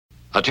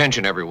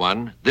Attention,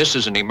 everyone. This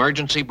is an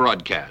emergency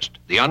broadcast.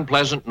 The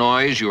unpleasant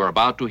noise you are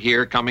about to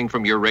hear coming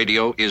from your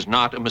radio is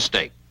not a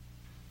mistake.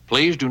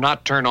 Please do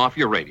not turn off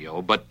your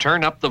radio, but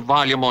turn up the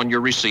volume on your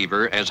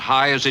receiver as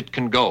high as it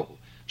can go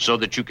so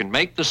that you can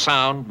make the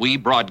sound we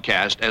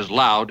broadcast as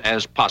loud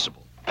as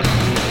possible.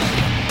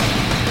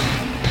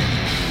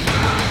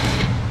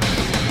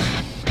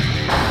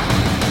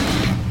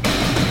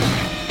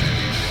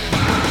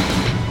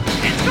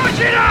 It's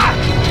Gojira!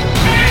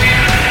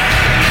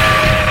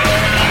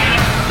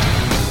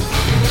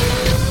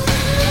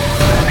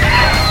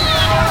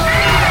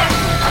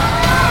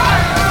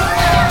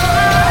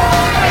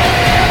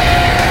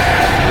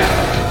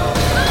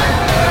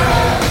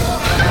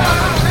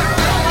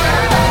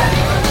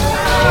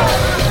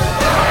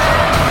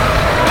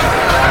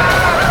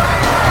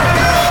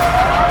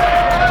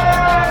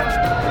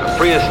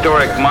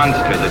 Prehistoric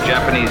monster the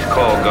Japanese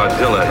call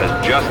Godzilla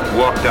has just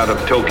walked out of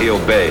Tokyo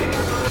Bay.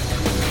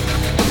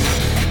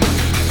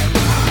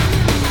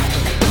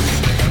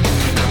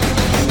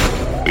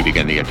 We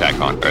begin the attack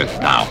on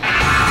Earth now.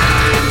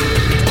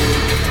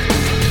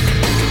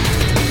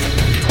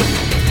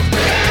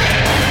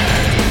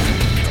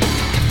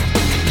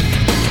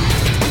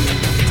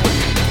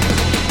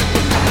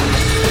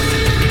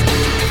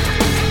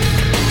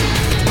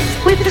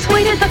 We've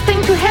persuaded the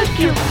thing to help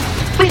you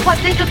with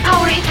what little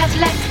power it has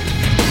left.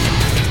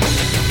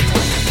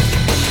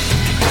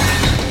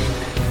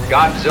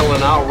 Godzilla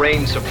now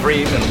reigns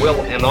supreme and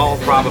will, in all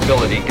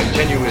probability,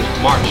 continue his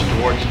march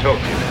towards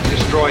Tokyo,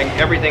 destroying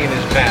everything in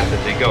his path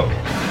as he goes.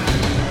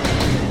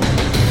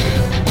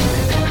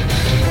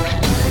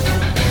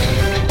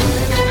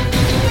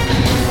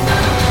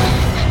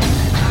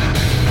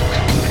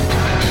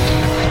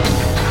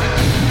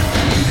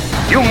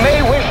 You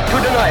may wish to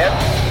deny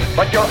it,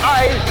 but your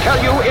eyes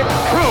tell you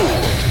it's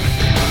true.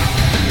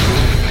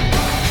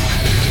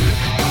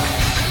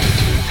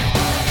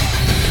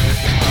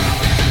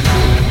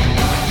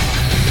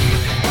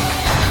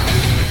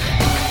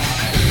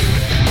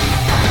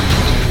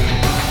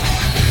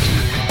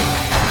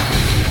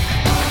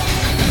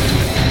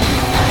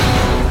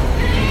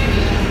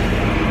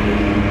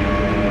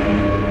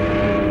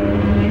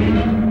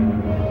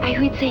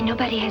 Say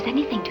nobody has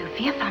anything to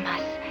fear from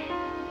us,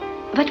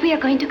 but we are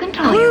going to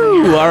control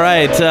you. All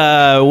right,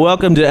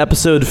 welcome to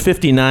episode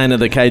 59 of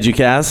the Kaiju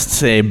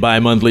Cast, a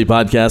bi-monthly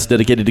podcast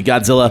dedicated to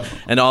Godzilla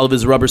and all of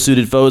his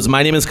rubber-suited foes.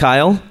 My name is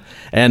Kyle,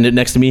 and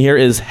next to me here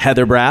is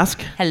Heather Brask.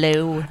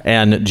 Hello.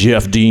 And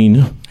Jeff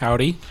Dean.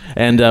 Howdy.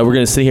 And we're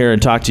going to sit here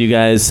and talk to you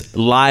guys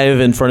live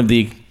in front of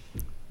the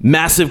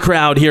massive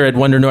crowd here at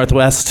Wonder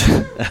Northwest.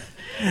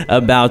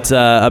 about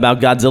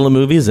Godzilla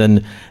movies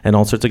and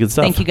all sorts of good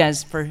stuff. Thank you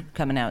guys for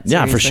coming out.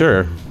 Yeah, seriously. for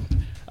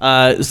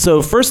sure.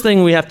 So first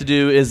thing we have to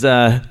do is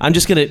I'm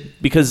just going to,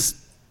 because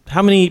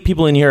how many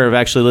people in here have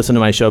actually listened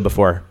to my show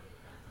before?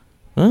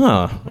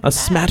 Oh, a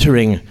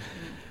smattering.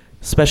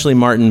 Especially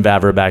Martin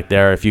Vavra back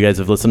there. If you guys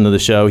have listened to the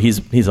show,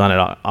 he's on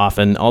it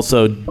often.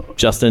 Also,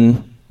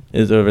 Justin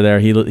is over there.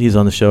 He's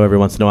on the show every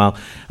once in a while.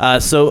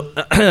 So,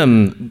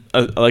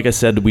 like I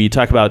said, we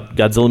talk about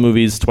Godzilla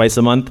movies twice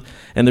a month.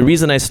 And the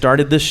reason I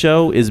started this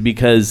show is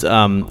because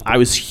I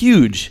was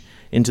huge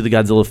into the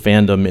Godzilla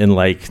fandom in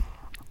like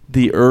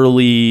the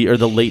early or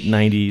the late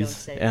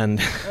 90s. And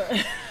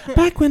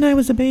back when I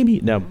was a baby.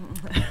 No.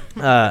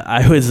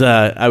 I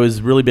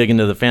was really big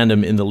into the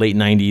fandom in the late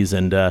 90s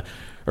and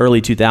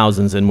early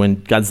 2000s. And when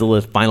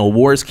Godzilla Final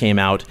Wars came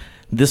out,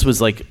 this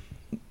was like,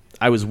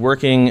 I was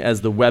working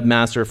as the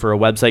webmaster for a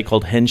website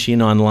called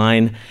Henshin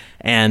Online,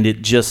 and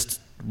it just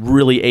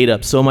really ate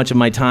up so much of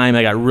my time.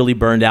 I got really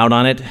burned out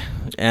on it.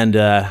 And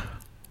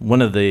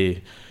one of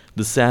the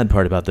sad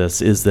part about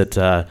this is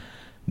that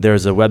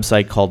there's a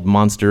website called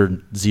Monster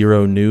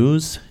Zero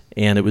News,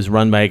 and it was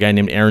run by a guy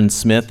named Aaron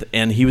Smith,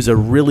 and he was a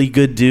really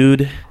good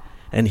dude,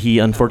 and he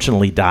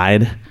unfortunately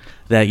died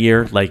that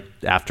year, like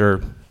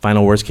after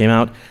Final Wars came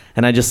out.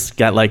 And I just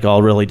got like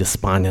all really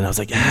despondent. I was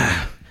like,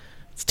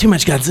 it's too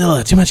much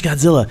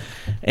Godzilla.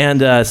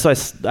 And so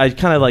I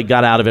kind of like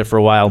got out of it for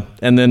a while.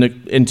 And then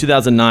in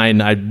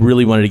 2009, I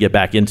really wanted to get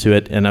back into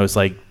it. And I was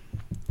like,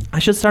 I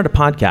should start a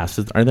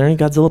podcast. Are there any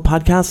Godzilla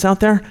podcasts out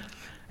there?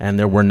 And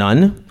there were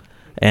none.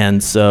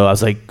 And so I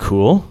was like,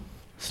 cool.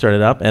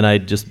 Started up. And I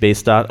just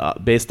based the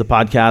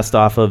podcast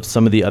off of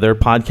some of the other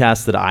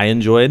podcasts that I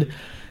enjoyed.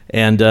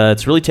 And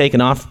it's really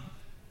taken off.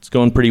 It's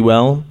going pretty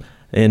well.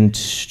 And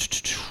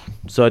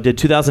so I did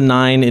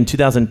 2009. In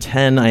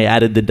 2010, I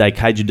added the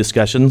Daikaiju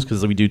discussions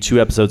because we do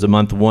 2 episodes a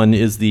month. One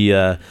is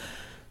the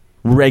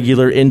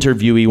regular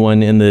interviewee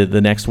one, and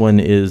the next one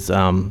is the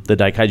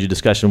Daikaiju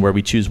discussion, where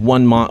we choose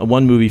one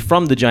movie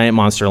from the giant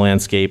monster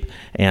landscape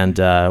and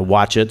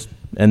watch it,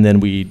 and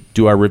then we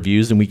do our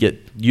reviews, and we get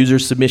user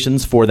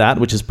submissions for that,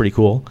 which is pretty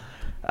cool.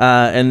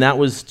 And that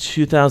was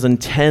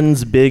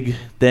 2010's big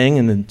thing,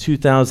 and then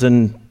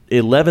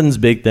 2011's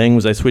big thing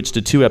was I switched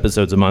to 2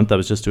 episodes a month. I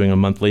was just doing a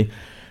monthly.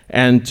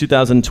 And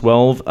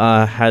 2012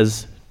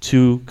 has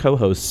 2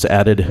 co-hosts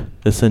added,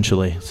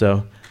 essentially.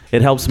 So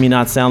it helps me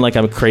not sound like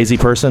I'm a crazy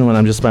person when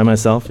I'm just by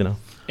myself, you know.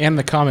 And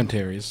the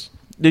commentaries.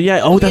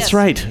 Yeah. Oh, that's Yes.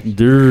 right.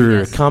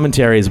 Durr,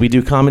 commentaries. We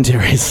do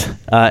commentaries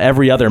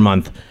every other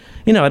month.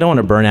 I don't want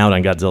to burn out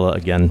on Godzilla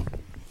again.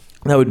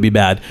 That would be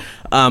bad.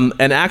 And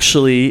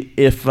actually,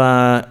 if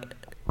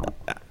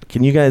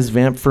can you guys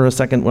vamp for a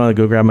second while I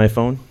go grab my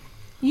phone?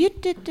 You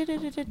did.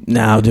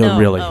 No, don't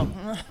really. Oh.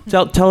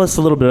 Tell us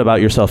a little bit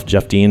about yourself,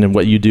 Jeff Dean, and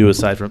what you do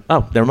aside from.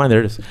 Oh, never mind.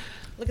 There it is.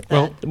 Look at that.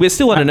 Well, We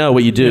still want to know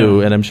what you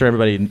do, and I'm sure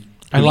everybody.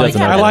 I like-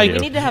 doesn't know I what like- you We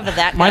do. need to have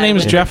that. My guy name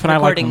is with Jeff, and I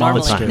like recording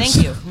monsters. normally.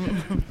 Thank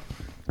you.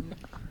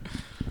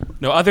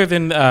 No, other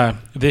than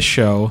this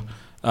show,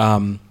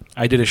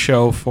 I did a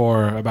show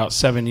for about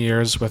 7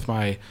 years with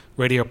my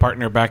radio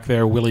partner back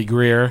there, Willie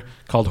Greer,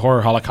 called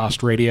Horror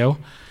Holocaust Radio.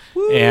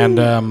 Woo.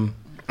 And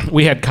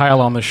we had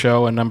Kyle on the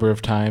show a number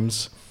of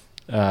times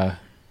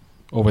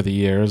over the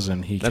years.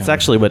 And That's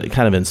actually what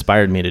kind of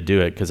inspired me to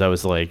do it, because I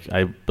was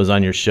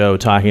on your show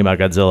talking about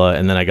Godzilla,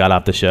 and then I got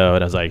off the show,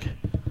 and I was like,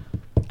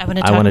 I want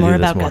to I talk wanna do more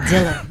this about more.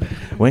 Godzilla.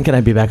 when can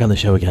I be back on the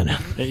show again?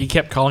 He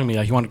kept calling me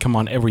like he wanted to come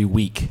on every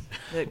week.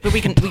 But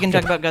we can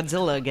talk about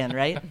Godzilla again,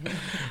 right?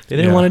 They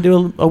didn't Yeah. want to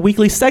do a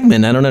weekly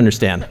segment. I don't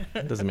understand.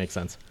 It doesn't make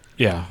sense.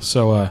 Yeah,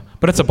 so,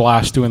 but it's a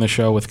blast doing the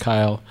show with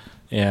Kyle,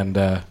 and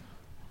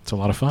it's a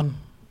lot of fun.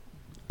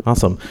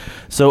 Awesome.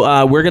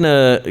 So we're going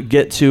to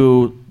get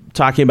to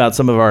talking about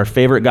some of our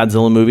favorite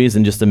Godzilla movies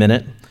in just a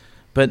minute.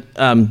 But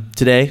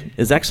today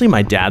is actually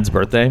my dad's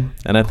birthday,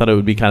 and I thought it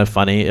would be kind of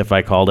funny if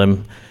I called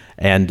him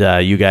and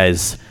you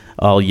guys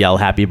all yell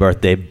happy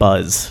birthday,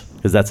 Buzz,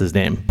 because that's his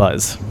name,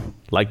 Buzz.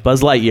 Like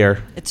Buzz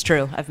Lightyear. It's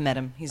true. I've met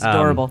him. He's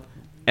adorable.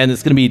 And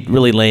it's going to be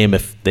really lame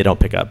if they don't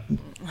pick up.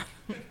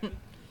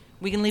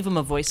 We can leave him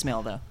a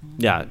voicemail, though.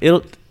 Yeah,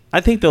 I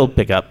think they'll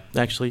pick up.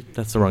 Actually,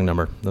 that's the wrong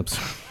number. Oops.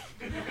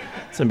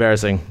 It's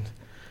embarrassing.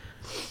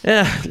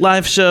 Yeah,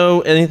 live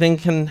show, anything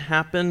can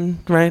happen,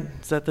 right?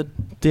 Is that the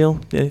deal?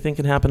 Anything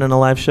can happen in a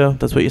live show?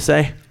 That's what you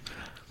say?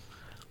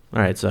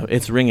 All right, so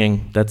it's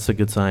ringing. That's a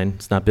good sign.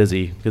 It's not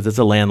busy, because it's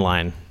a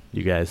landline,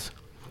 you guys.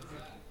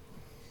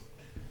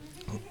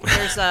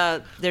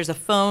 There's a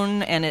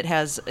phone, and it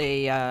has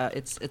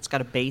it's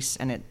got a base,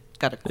 and it's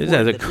got a cord It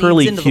has a that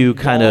curly leads into Q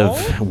the kind wall.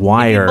 of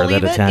wire Can you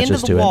that believe attaches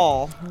into to the it.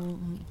 wall.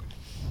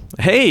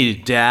 Hey,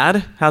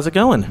 Dad, how's it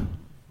going?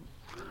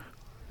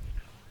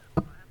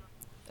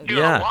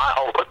 Yeah.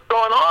 Wow, what's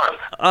going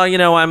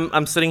on?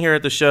 I'm sitting here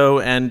at the show,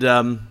 and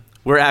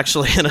we're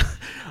actually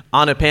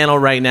on a panel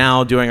right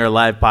now doing our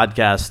live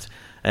podcast,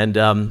 and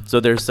so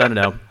there's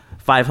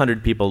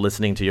 500 people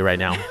listening to you right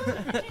now.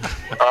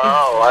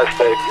 Oh, I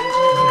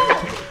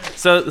see.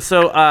 So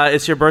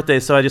it's your birthday,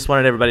 so I just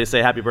wanted everybody to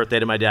say happy birthday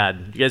to my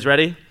dad. You guys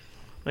ready?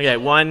 Okay,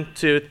 1,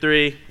 2,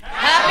 3.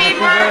 Happy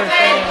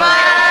birthday,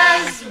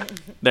 Buzz!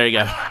 There you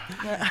go.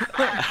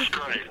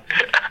 Great.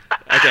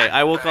 Okay,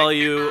 I will call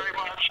you. Very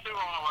much to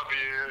all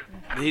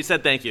of you. He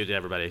said thank you to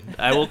everybody.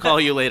 I will call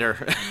you later.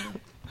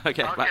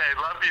 Okay, bye. Okay,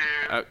 love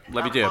you.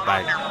 Love you too. Have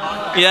fun on your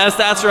Bye. Yes,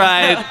 that's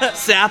right.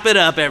 Sap it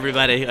up,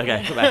 everybody.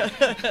 Okay,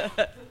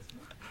 bye.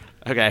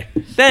 Okay.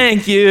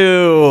 Thank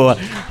you.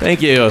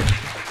 Thank you.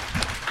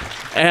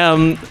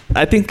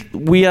 I think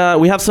we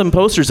have some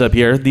posters up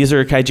here. These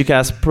are Kaiju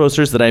Cast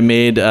posters that I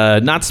made,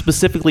 not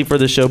specifically for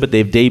the show, but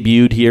they've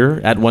debuted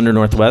here at Wonder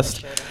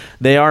Northwest.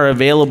 They are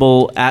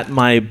available at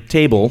my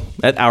table,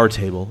 at our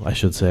table, I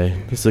should say.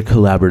 This is a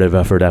collaborative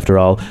effort, after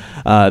all.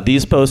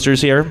 These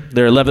posters here,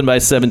 they're 11 by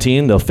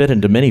 17. They'll fit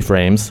into many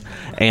frames,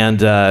 and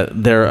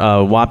they're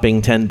a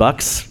whopping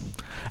 $10.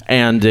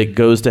 And it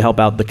goes to help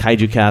out the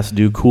Kaiju Cast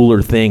do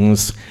cooler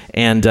things.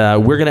 And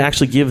we're going to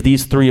actually give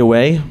these 3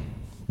 away.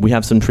 We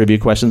have some trivia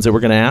questions that we're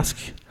going to ask.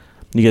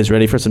 You guys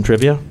ready for some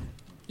trivia?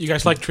 You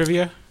guys like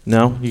trivia?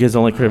 No? You guys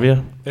don't like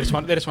trivia? They just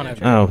want to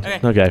have Oh,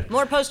 okay.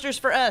 More posters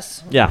for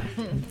us. Yeah.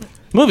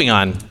 Moving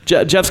on.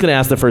 Jeff's going to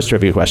ask the first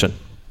trivia question.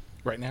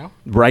 right now.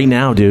 Right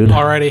now, dude.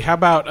 Alrighty. How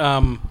about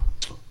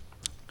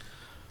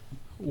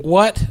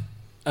what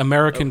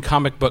American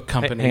comic book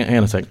company? Hang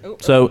on a sec.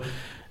 So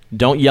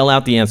don't yell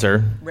out the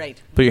answer.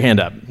 Right. Put your hand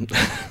up.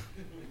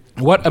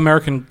 What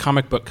American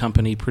comic book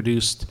company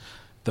produced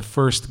the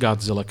first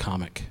Godzilla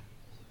comic?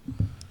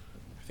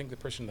 I think the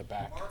person in the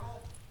back.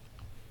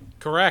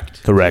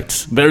 Correct.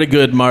 Correct. Very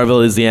good.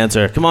 Marvel is the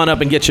answer. Come on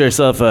up and get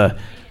yourself a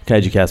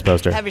Kaiju Cast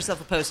poster. Have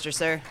yourself a poster,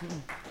 sir.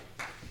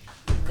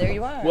 There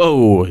you are.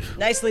 Whoa.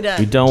 Nicely done.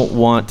 We don't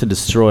want to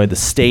destroy the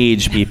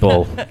stage,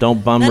 people.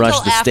 Don't bum rush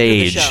Until the after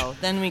stage. The show.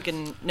 Then we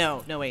can.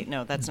 No, wait,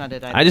 no, that's not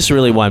it. I just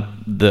really want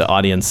the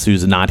audience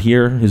who's not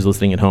here, who's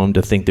listening at home,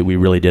 to think that we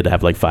really did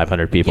have like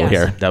 500 people Yes,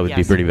 here. That would be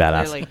yes, pretty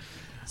badass. clearly. Okay,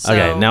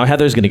 So- now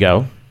Heather's going to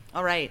go.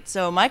 All right.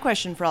 So my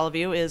question for all of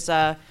you is: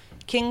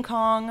 King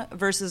Kong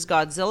versus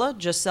Godzilla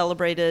just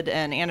celebrated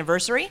an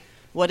anniversary.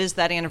 What is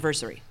that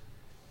anniversary?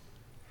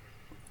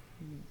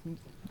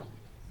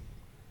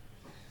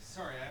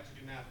 Sorry, I have to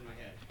do math in my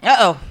head.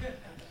 Uh-oh.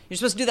 You're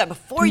supposed to do that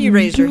before you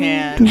raise your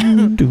hand.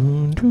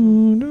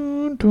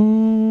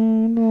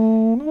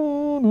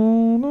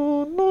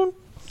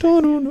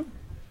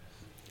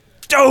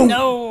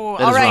 No.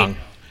 That All is right. wrong.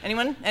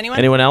 Anyone?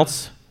 Anyone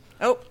else?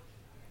 Oh.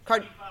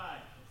 Card.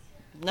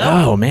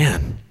 No. Oh,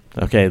 man.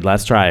 Okay,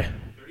 last try.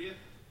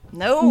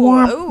 No.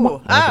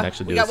 Oh. I can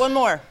actually do we got this. one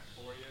more.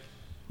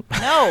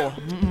 No.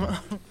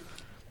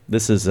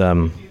 This is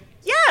Yes.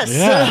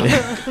 Yeah.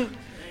 Hey,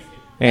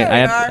 There I we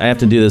have are. I have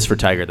to do this for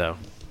Tiger though.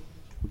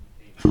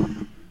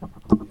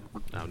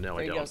 Oh no, I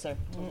There you don't. go, sir.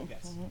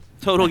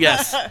 Total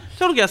guess.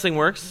 Total guessing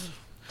works.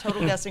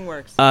 Total guessing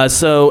works.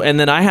 So, and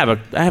then I have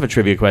a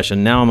trivia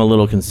question. Now I'm a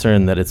little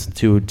concerned that it's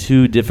too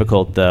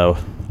difficult though.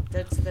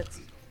 That's.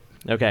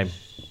 Okay.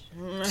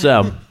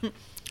 So,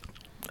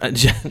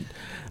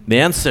 the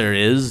answer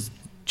is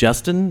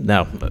Justin.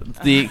 No,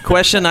 the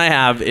question I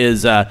have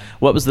is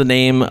what was the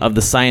name of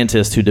the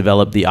scientist who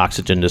developed the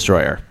oxygen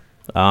destroyer?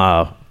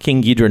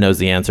 King Ghidorah knows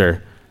the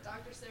answer.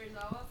 Dr.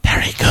 Serizawa?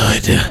 Very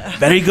good.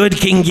 Very good,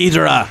 King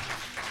Ghidorah.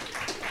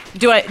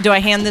 Do I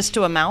hand this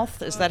to a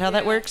mouth? Is that how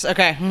that works?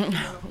 Okay.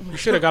 We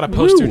should have got a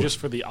poster just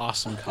for the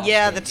awesome costume.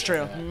 Yeah, that's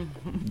true.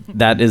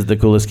 That is the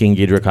coolest King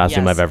Ghidorah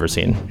costume Yes. I've ever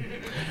seen.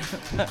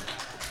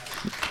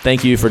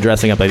 Thank you for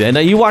dressing up like that.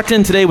 And you walked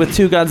in today with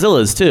 2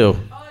 Godzillas, too.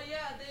 Oh, yeah,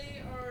 they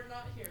are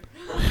not here.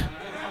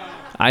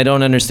 I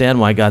don't understand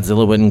why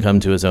Godzilla wouldn't come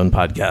to his own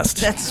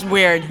podcast. That's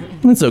weird.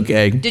 It's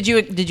okay. Did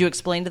you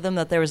explain to them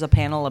that there was a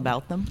panel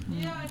about them?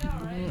 Yeah, I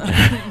know. I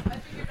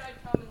figured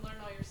I'd come and learn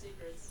all your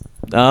secrets.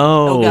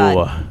 Oh.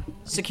 God.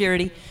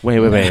 Security. Wait.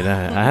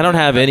 I don't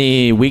have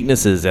any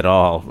weaknesses at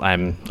all.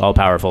 I'm all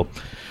powerful.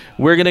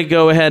 We're going to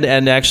go ahead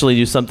and actually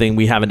do something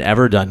we haven't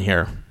ever done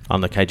here on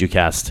the Kaiju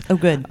Cast. Oh,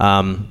 good.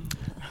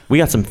 We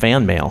got some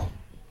fan mail.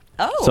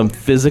 Oh. Some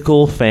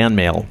physical fan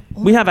mail.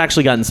 We have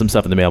actually gotten some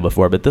stuff in the mail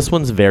before, but this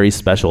one's very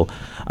special.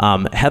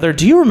 Heather,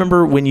 do you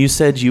remember when you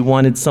said you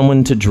wanted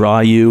someone to draw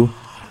you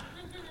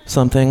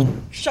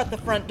something? Shut the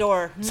front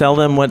door. Tell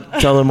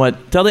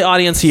the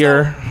audience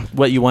here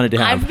what you wanted to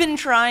have. I've been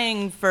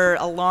trying for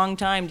a long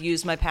time to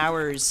use my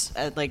powers,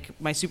 like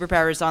my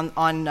superpowers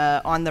on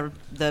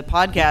the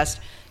podcast,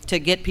 to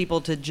get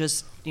people to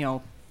just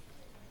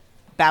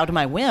bow to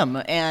my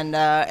whim, and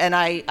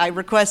I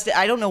requested.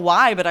 I don't know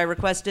why, but I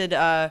requested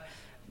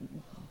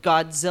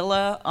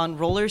Godzilla on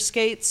roller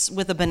skates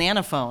with a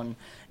banana phone.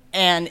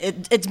 And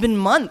it's been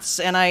months,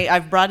 and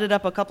I've brought it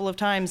up a couple of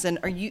times. And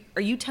are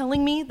you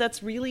telling me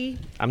that's really?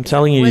 I'm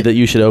telling you that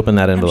you should open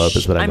that envelope.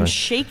 Is what I'm I'm doing.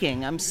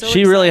 shaking. I'm so.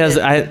 She really has.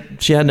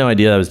 excited. She had no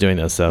idea I was doing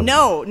this. So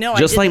No, I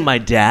Just like didn't. my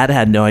dad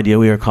had no idea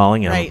we were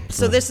calling him. Right.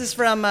 So this is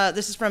from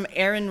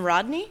Erin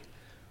Rodney.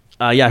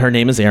 Yeah, her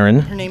name is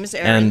Erin. Her name is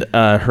Erin.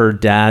 And her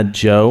dad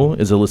Joe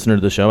is a listener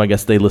to the show. I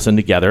guess they listen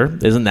together.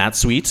 Isn't that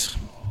sweet?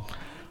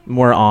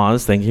 More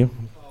Oz, thank you.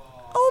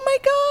 Oh my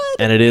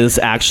God. And it is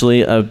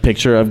actually a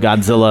picture of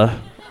Godzilla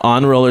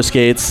on roller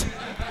skates,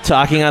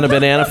 talking on a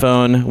banana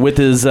phone with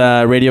his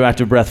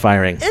radioactive breath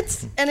firing.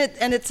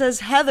 It says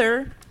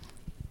Heather,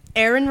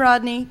 Erin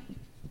Rodney,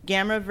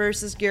 Gamera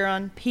versus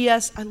Giron.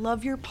 P.S. I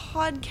love your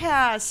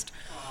podcast.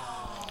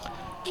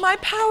 My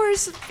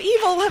powers of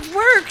evil have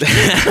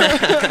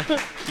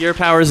worked. Your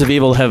powers of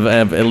evil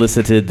have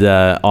elicited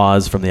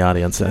Oz from the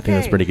audience. I think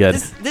that's pretty good.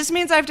 This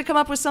means I have to come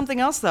up with something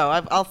else, though.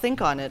 I'll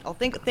think on it.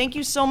 Thank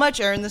you so much,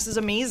 Erin. This is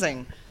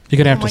amazing. You're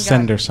going to have Oh my to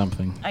send God. her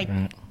something.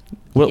 I-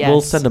 We'll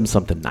Yes. send him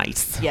something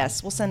nice.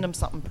 Yes, we'll send him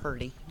something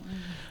pretty.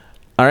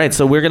 All right,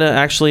 so we're gonna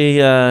actually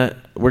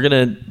we're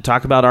gonna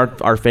talk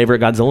about our favorite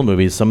Godzilla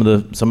movies. Some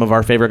of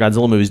our favorite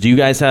Godzilla movies. Do you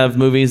guys have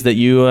movies that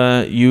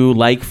you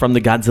like from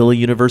the Godzilla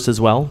universe as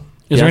well?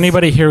 Is there Yes?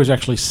 anybody here who's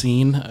actually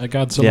seen a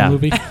Godzilla Yeah.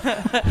 movie?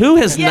 Who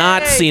has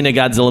not Yay! seen a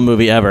Godzilla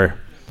movie ever?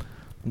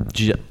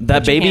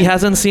 That baby hand.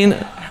 hasn't seen.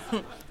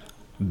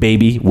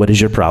 Baby, what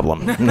is your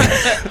problem?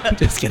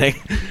 Just kidding.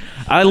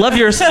 I love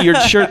your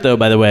shirt though.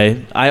 By the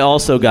way, I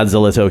also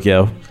Godzilla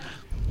Tokyo.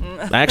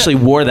 I actually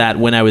wore that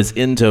when I was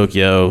in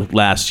Tokyo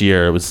last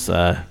year. It was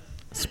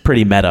it's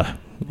pretty meta,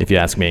 if you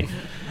ask me.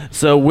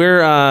 So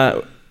we're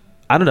I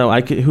don't know.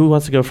 Who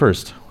wants to go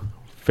first?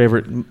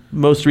 Favorite,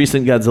 most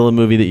recent Godzilla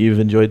movie that you've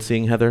enjoyed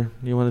seeing, Heather?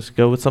 You want to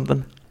go with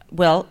something?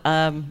 Well,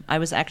 I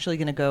was actually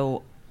going to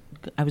go.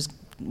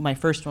 My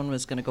first one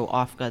was going to go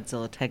off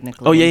Godzilla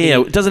technically. Oh yeah.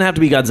 It doesn't have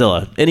to be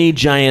Godzilla. Any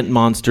giant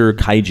monster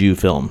kaiju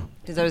film.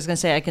 Because I was going to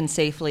say I can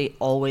safely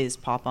always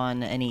pop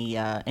on any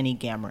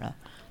Gamera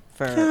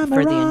for the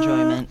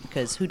enjoyment.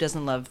 Because who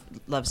doesn't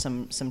love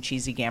some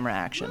cheesy Gamera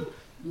action?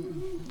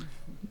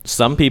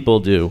 Some people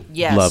do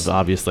Yes. love.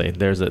 Obviously,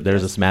 there's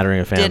a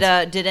smattering of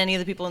fans. Did any of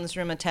the people in this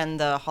room attend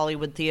the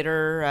Hollywood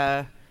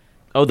Theater?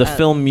 The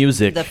film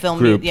music The film,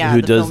 group yeah,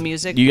 who the does. film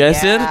music. You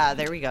guys did? Yeah,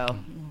 there we go.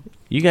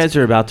 You guys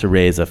are about to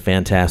raise a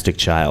fantastic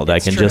child. I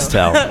can true. just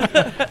tell.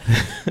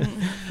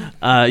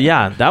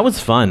 Yeah, that was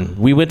fun.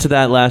 We went to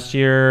that last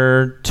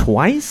year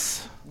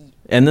twice,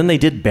 and then they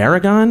did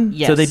Baragon.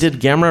 Yes. So they did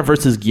Gamera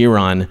versus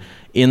Giron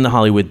in the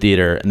Hollywood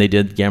Theater, and they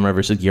did Gamera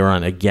versus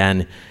Giron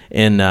again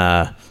in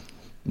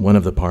one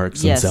of the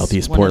parks in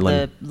Southeast one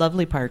Portland. of the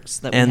lovely parks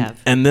that we And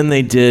have. and then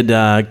they did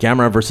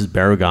Gamera versus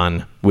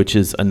Baragon, which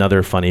is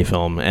another funny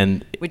film.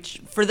 And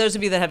Which, for those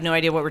of you that have no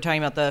idea what we're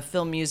talking about, the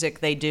film music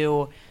they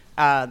do,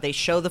 they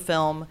show the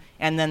film,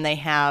 and then they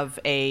have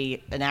an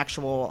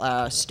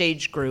actual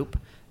stage group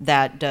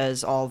that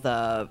does all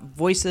the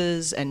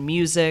voices and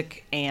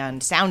music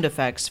and sound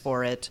effects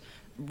for it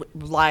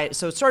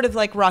so it's sort of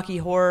like Rocky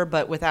Horror,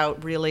 but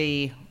without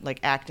really like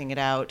acting it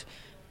out,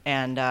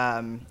 and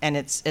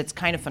it's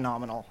kind of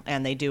phenomenal.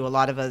 And they do a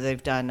lot of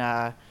they've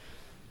done.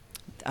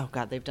 Oh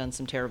God, they've done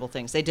some terrible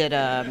things. They did.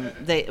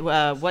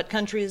 What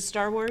country is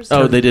Star Wars?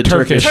 Oh, they did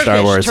Turkish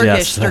Star Wars.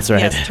 Yes, that's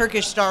right. Yes,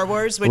 Turkish Star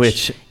Wars,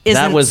 which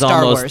isn't that was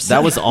Star almost Wars.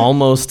 that was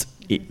almost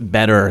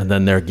better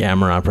than their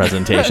Gamera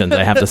presentations.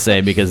 I have to say,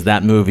 because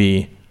that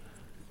movie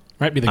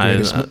might be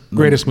the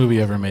greatest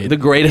movie ever made. The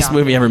greatest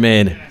movie ever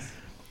made.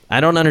 I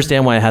don't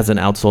understand why it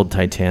hasn't outsold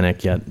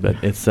Titanic yet,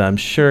 but it's I'm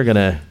sure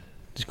gonna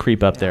just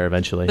creep up there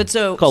eventually. But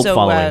so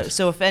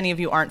if any of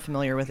you aren't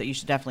familiar with it, you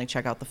should definitely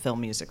check out the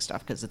film music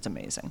stuff because it's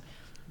amazing.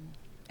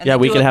 And yeah,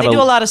 they we can have. They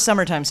do a lot of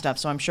summertime stuff,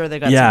 so I'm sure they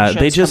got. Yeah, some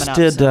shows they just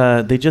coming did.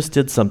 Up, so. They just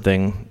did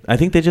something. I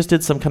think they just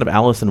did some kind of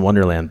Alice in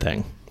Wonderland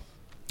thing.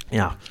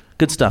 Yeah,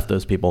 good stuff.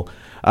 Those people.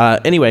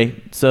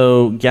 Anyway,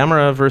 so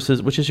Gamera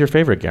versus, which is your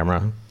favorite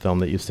Gamera film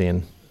that you've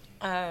seen?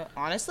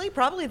 Honestly,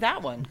 probably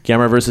that one.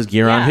 Gamera versus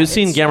Giron. Yeah, Who's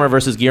seen Gamera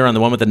versus Giron?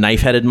 The one with the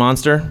knife-headed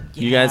monster.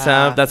 Yeah. You guys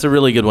have? That's a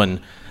really good one.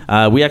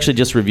 We actually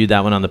just reviewed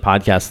that one on the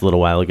podcast a little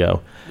while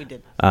ago. We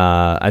did.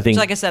 I think.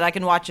 So like I said, I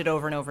can watch it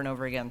over and over and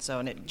over again. So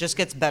and it just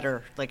gets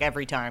better like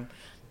every time.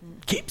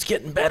 Keeps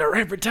getting better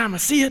every time I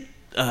see it.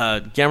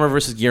 Gamera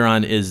versus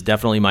Giron is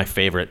definitely my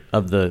favorite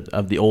of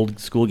the old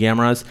school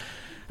Gameras,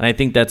 and I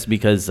think that's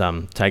because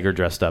Tiger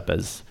dressed up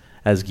as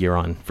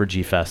Giron for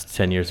G-Fest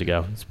 10 years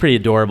ago. It's pretty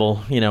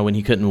adorable, you know, when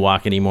he couldn't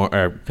walk anymore.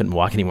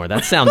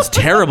 That sounds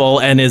terrible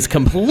and is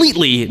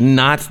completely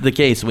not the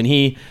case. When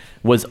he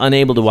was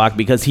unable to walk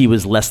because he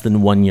was less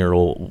than 1 year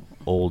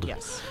old.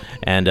 Yes.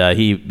 And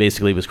he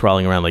basically was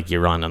crawling around like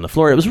Giron on the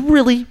floor. It was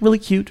really, really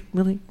cute,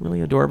 really,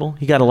 really adorable.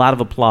 He got a lot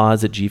of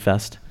applause at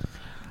G-Fest.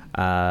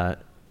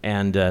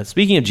 And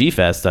speaking of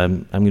G-Fest,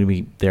 I'm going to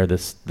be there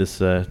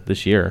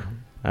this year.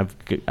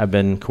 I've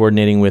been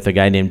coordinating with a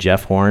guy named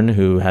Jeff Horn,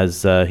 who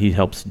he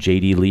helps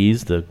J.D.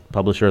 Lees, the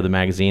publisher of the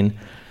magazine,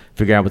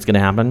 figure out what's going to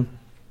happen.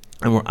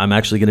 And I'm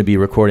actually going to be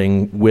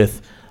recording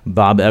with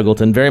Bob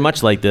Eggleton, very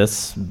much like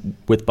this,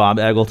 with Bob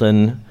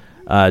Eggleton,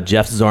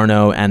 Jeff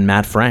Zorno, and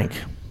Matt Frank.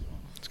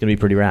 It's going to be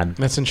pretty rad.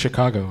 That's in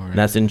Chicago, right?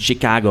 That's in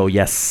Chicago,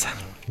 yes.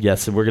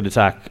 Yes, we're going to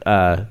talk.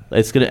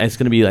 It's going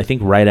to be, I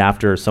think, right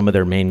after some of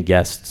their main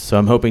guests. So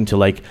I'm hoping to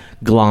like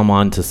glom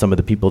on to some of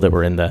the people that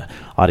were in the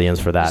audience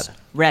for that. Just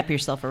wrap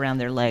yourself around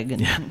their leg.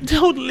 And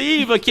Don't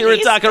leave, Akira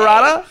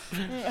Takarada.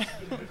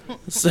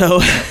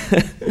 So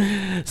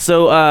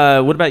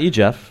what about you,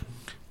 Jeff?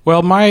 Well,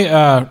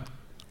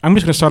 I'm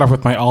just going to start off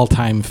with my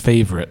all-time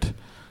favorite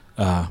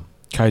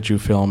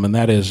kaiju film, and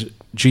that is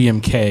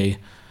GMK.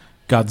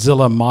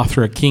 Godzilla,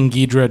 Mothra, King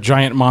Ghidorah,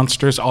 Giant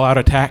Monsters, All Out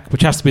Attack,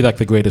 which has to be like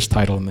the greatest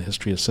title in the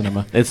history of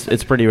cinema.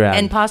 It's pretty rad.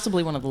 And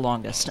possibly one of the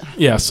longest.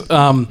 Yes.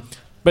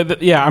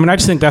 But I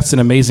just think that's an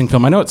amazing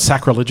film. I know it's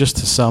sacrilegious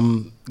to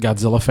some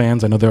Godzilla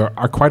fans. I know there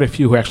are quite a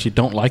few who actually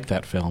don't like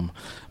that film.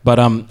 But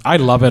I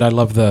love it. I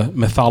love the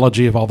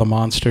mythology of all the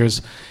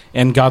monsters.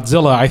 And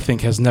Godzilla, I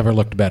think, has never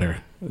looked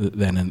better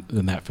than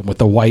that film, with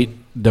the white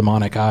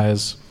demonic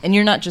eyes. And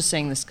you're not just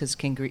saying this because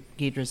King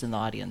Ghidorah's in the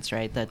audience,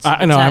 right? It's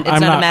not a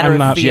matter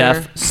of fear.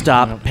 Jeff,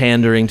 stop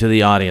pandering to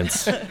the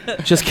audience.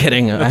 Just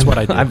kidding. That's what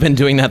I do. I've been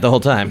doing that the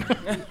whole time.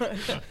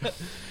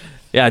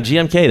 Yeah,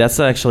 GMK, that's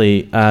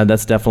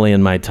definitely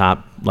in my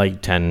top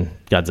 10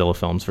 Godzilla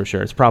films for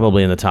sure. It's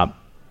probably in the top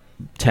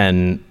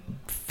 10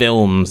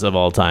 films of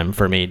all time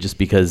for me, just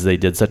because they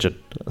did such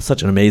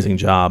an amazing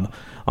job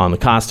on the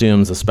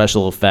costumes, the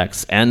special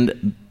effects,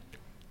 and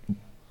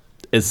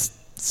as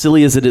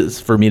silly as it is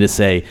for me to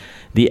say,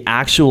 the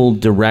actual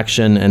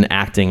direction and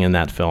acting in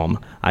that film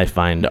I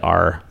find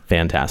are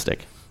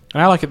fantastic.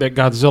 And I like it that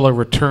Godzilla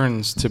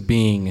returns to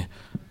being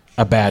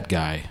a bad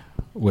guy,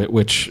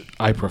 which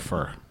I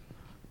prefer.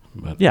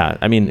 But yeah,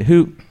 I mean,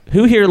 who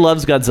here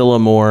loves Godzilla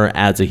more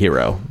as a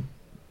hero?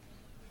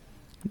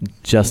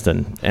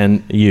 Justin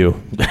and you.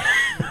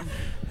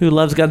 Who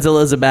loves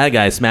Godzilla as a bad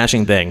guy,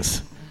 smashing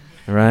things?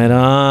 Right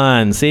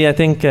on. See, I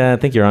think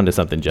you're onto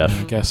something, Jeff.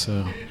 I guess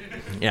so.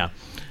 Yeah.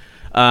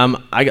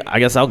 I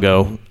guess I'll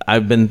go.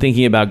 I've been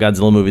thinking about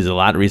Godzilla movies a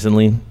lot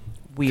recently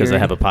because I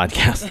have a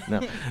podcast.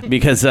 No,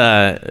 because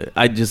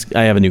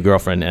I have a new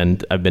girlfriend,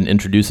 and I've been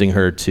introducing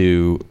her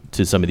to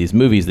some of these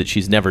movies that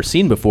she's never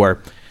seen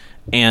before,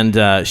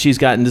 and she's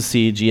gotten to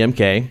see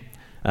GMK.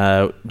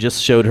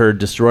 Just showed her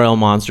Destroy All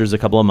Monsters a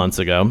couple of months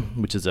ago,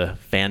 which is a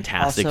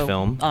fantastic also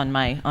film. On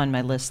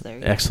my list there.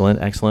 Yeah.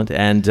 Excellent.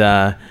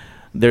 And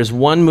there's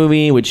one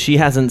movie which she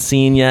hasn't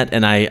seen yet,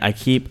 and I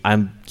keep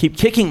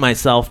kicking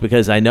myself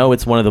because I know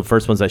it's one of the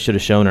first ones I should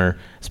have shown her,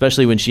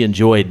 especially when she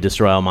enjoyed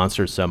Destroy All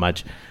Monsters so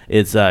much.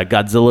 It's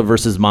Godzilla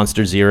vs.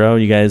 Monster Zero.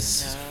 You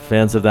guys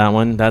fans of that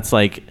one? That's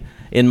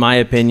in my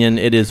opinion,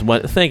 it is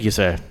what. Thank you,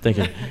 sir. Thank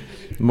you.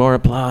 More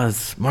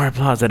applause.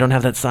 I don't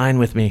have that sign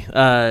with me.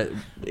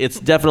 It's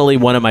definitely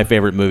one of my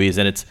favorite movies,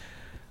 and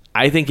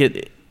I think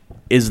it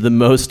is the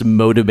most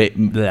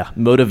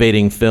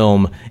motivating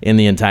film in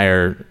the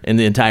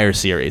entire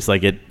series.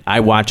 I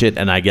watch it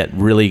and I get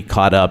really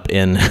caught up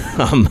in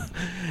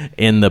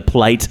in the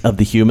plight of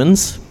the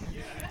humans,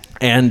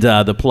 and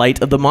the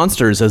plight of the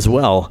monsters as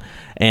well.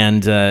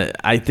 And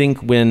I think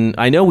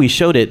I know we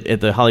showed it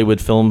at the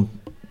Hollywood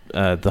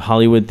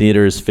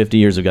Theater's 50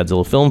 Years of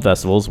Godzilla Film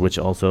Festivals, which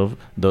also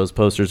those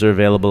posters are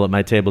available at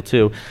my table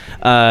too.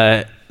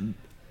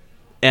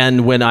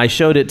 And when I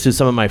showed it to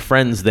some of my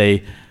friends,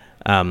 they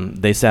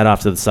sat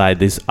off to the side.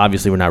 These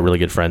obviously were not really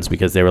good friends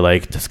because they were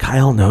like, "Does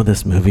Kyle know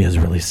this movie is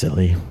really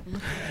silly?"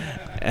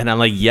 And I'm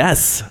like,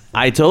 "Yes,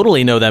 I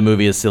totally know that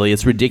movie is silly.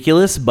 It's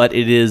ridiculous, but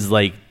it is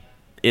like,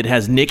 it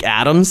has Nick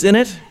Adams in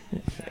it,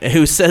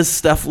 who says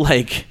stuff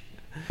like,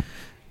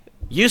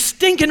 'You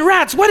stinking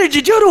rats! What did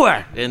you do to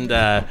her?'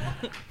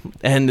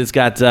 And it's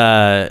got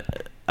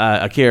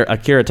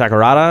Akira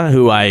Takarada,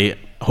 who I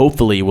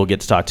hopefully will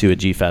get to talk to at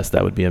G-Fest.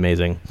 That would be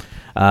amazing.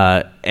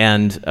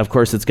 And of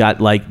course, it's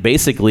got like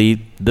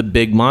basically the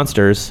big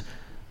monsters: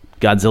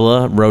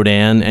 Godzilla,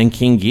 Rodan, and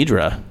King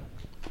Ghidorah.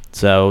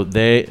 So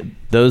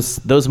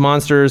those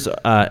monsters,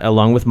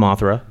 along with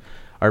Mothra,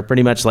 are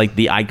pretty much like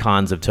the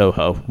icons of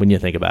Toho when you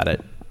think about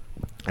it.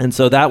 And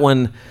so that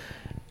one,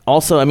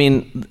 also, I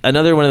mean,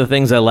 another one of the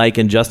things I like,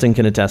 and Justin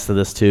can attest to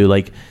this too,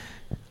 like,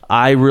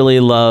 I really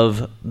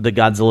love the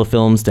Godzilla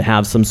films to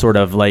have some sort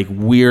of like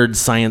weird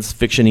science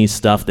fiction-y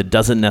stuff that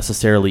doesn't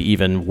necessarily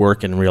even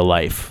work in real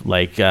life.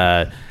 Like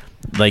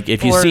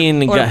if you've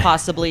seen... Or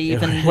possibly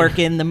even work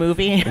in the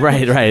movie.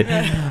 Right.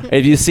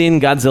 If you've seen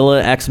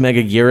Godzilla X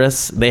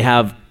Megaguirus, they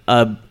have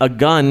a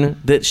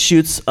gun that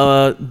shoots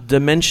a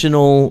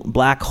dimensional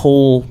black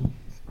hole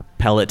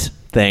pellet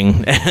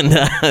thing.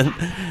 And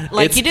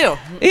like you do.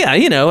 Yeah,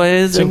 you know,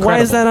 why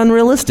is that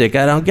unrealistic?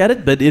 I don't get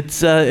it, but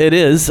it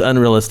is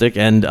unrealistic.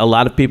 And a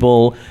lot of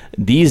people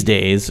these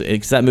days,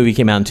 because that movie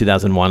came out in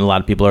 2001, a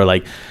lot of people are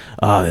like,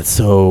 "Oh, that's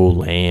so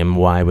lame.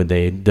 Why would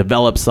they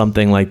develop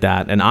something like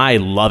that?" And I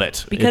love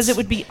it. Because it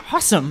would be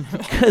awesome.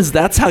 Because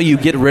that's how you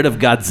get rid of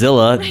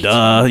Godzilla. Right.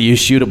 Duh, you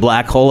shoot a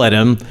black hole at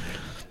him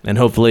and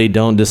hopefully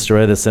don't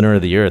destroy the center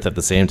of the earth at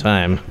the same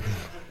time.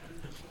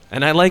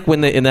 And I like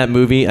when in that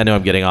movie, I know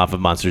I'm getting off of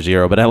Monster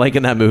Zero, but I like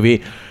in that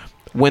movie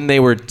when they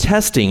were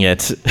testing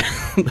it,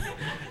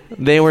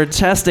 they were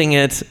testing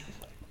it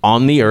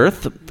on the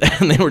Earth,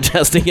 and they were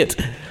testing it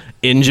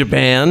in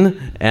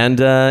Japan, and,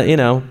 you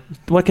know,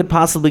 what could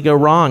possibly go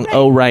wrong? Right.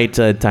 Oh, right,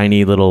 a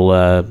tiny little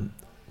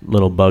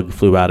bug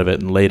flew out of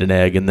it and laid an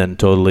egg and then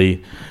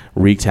totally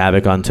wreaked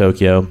havoc on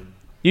Tokyo.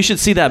 You should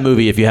see that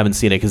movie if you haven't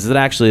seen it, because it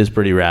actually is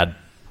pretty rad.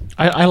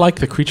 I like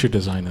the creature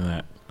design in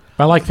that.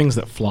 I like things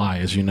that fly,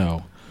 as you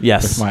know.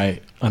 Yes. With my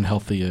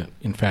unhealthy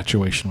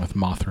infatuation with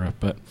Mothra,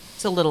 but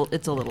it's a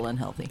little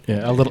unhealthy.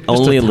 Yeah, a little.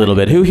 Only a little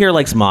bit. Who here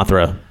likes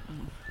Mothra?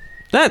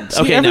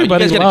 Okay, now you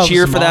guys got to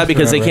cheer for that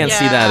because they can't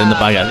see that in the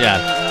podcast.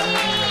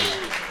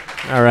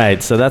 Yeah. All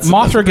right, so that's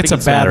Mothra gets a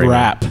bad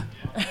rap.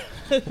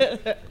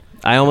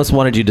 I almost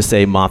wanted you to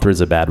say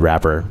Mothra's a bad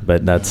rapper,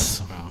 but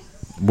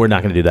we're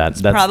not going to do that.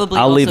 That's probably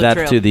I'll leave that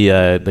true. to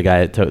the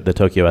guy at the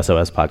Tokyo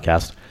SOS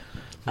podcast.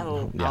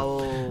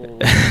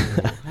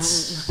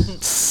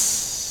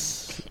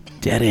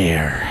 Dead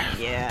air.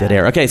 Yeah. Dead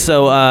air. Okay,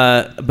 so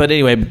but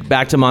anyway,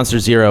 back to Monster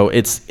Zero.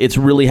 It's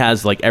really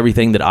has like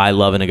everything that I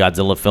love in a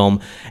Godzilla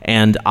film,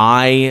 and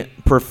I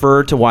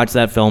prefer to watch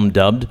that film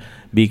dubbed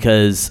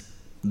because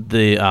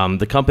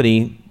the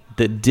company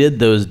that did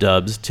those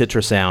dubs,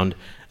 Titrasound,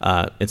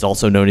 it's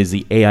also known as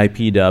the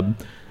AIP dub.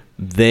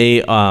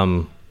 They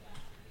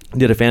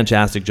did a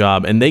fantastic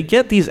job, and they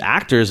get these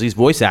actors, these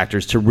voice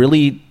actors, to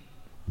really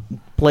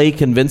play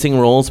convincing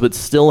roles, but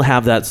still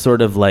have that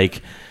sort of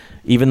like,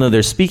 even though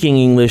they're speaking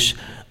English,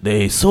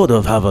 they sort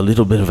of have a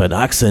little bit of an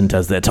accent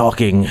as they're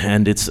talking,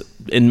 and it's,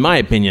 in my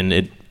opinion,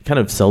 it kind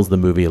of sells the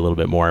movie a little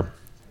bit more.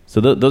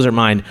 So those are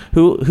mine.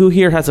 Who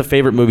here has a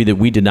favorite movie that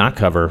we did not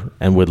cover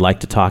and would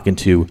like to talk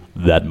into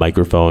that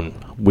microphone,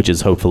 which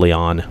is hopefully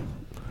on?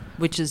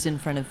 Which is in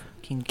front of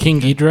King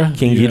Ghidorah.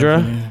 King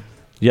Ghidorah? Do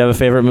you have a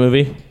favorite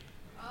movie?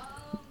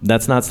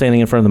 That's not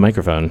standing in front of the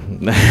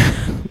microphone.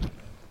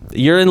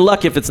 You're in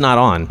luck if it's not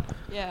on.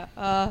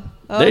 Yeah.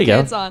 There you go.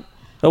 It's on.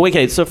 Oh, wait,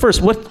 okay. So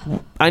first,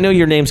 I know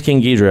your name's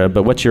King Ghidorah,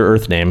 but what's your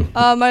Earth name?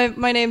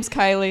 My name's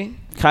Kylie.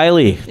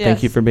 Kylie, Yes.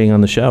 Thank you for being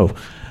on the show.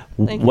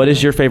 What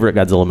is your favorite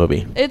Godzilla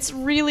movie? It's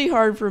really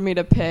hard for me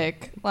to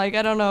pick. Like,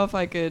 I don't know if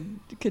I could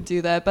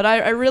do that, but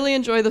I really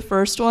enjoy the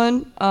first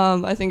one.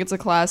 I think it's a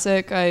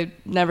classic. I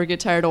never get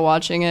tired of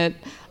watching it.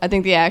 I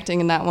think the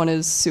acting in that one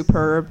is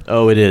superb.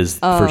 Oh, it is,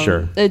 for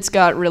sure. It's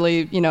got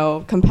really,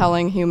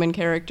 compelling human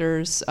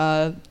characters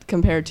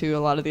compared to a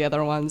lot of the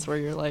other ones where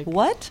you're like,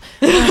 what?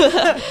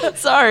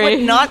 Sorry.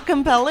 What, not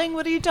compelling?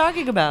 What are you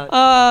talking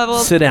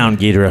about? Sit down,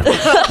 Ghidorah.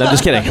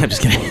 I'm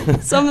just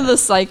kidding. Some of the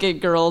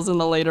psychic girls in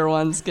the later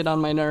ones get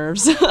on my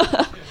nerves.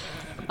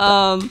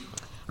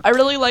 I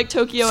really like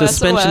Tokyo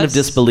Suspension SOS. of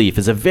disbelief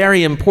is a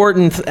very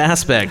important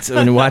aspect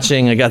when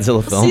watching a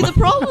Godzilla film. See, the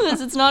problem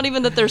is it's not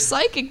even that they're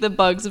psychic that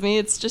bugs me.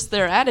 It's just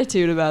their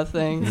attitude about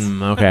things.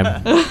 Okay.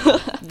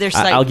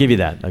 I'll give you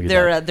that.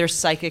 They're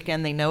psychic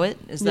and they know it?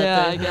 Is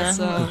that I guess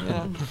so,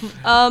 yeah.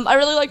 I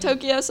really like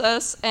Tokyo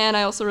SOS, and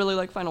I also really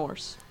like Final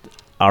Wars.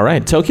 All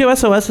right. Tokyo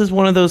SOS is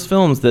one of those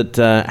films that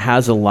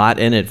has a lot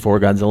in it for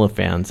Godzilla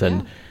fans.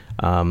 And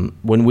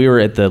When we were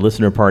at the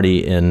listener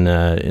party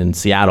in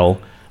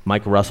Seattle,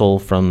 Mike Russell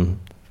from,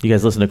 you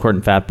guys listen to Court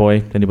and Fat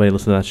Boy? Anybody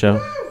listen to that show?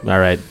 All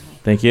right,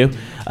 thank you.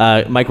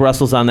 Mike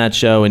Russell's on that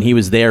show, and he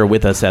was there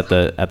with us at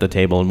the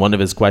table. And one of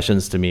his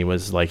questions to me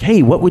was like,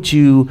 "Hey, what would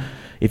you,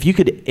 if you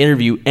could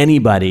interview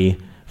anybody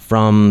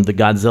from the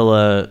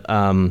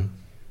Godzilla?"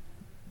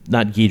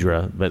 Not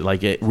Ghidra, but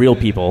like real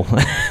people.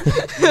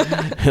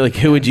 Like,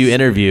 who would you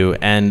interview?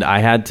 And I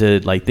had to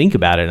like think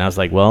about it, and I was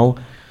like, well,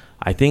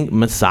 I think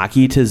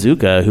Masaki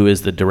Tezuka, who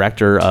is the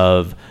director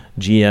of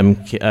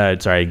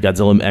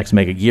Godzilla X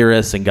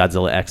Megaguirus and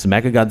Godzilla X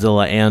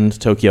Mechagodzilla and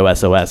Tokyo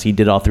SOS. He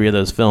did all three of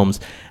those films,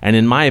 and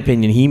in my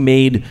opinion, he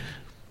made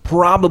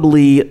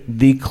probably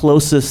the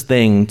closest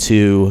thing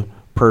to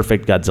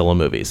perfect Godzilla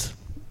movies.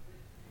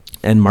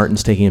 And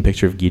Martin's taking a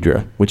picture of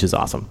Ghidra, which is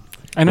awesome.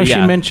 I know she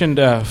mentioned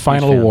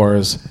Final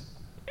Wars.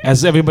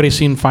 Has everybody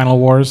seen Final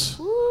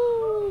Wars?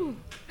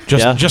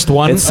 Just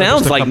one? It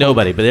sounds like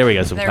nobody, but there we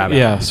go. So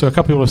a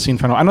couple people have seen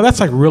Final Wars. I know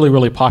that's like really,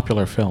 really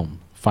popular film,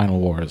 Final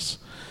Wars.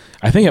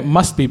 I think it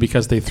must be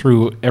because they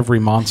threw every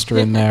monster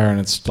in there, and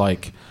it's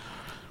like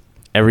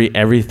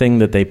everything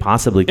that they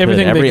possibly could,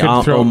 every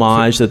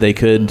homage that they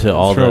could to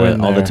all the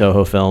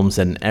Toho films,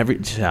 and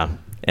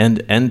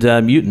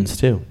and mutants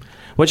too.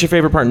 What's your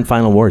favorite part in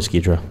Final Wars,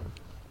 Ghidra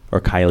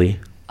or Kylie?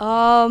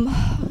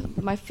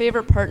 My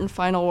favorite part in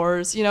Final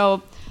Wars,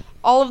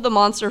 all of the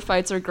monster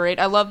fights are great.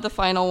 I love the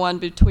final one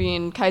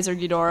between Kaiser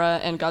Ghidorah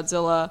and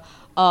Godzilla,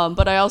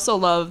 but I also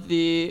love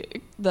the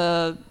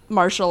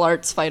martial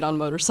arts fight on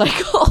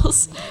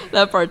motorcycles.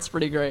 That part's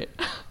pretty great.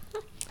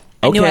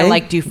 I knew I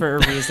liked you for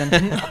a reason.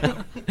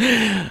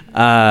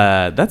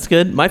 That's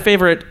good. My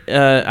favorite,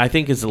 I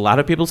think, is a lot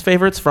of people's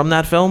favorites from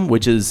that film,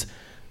 which is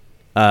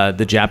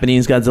the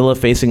Japanese Godzilla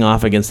facing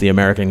off against the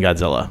American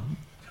Godzilla.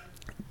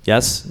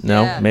 Yes?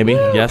 No? Yeah. Maybe?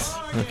 Woo! Yes?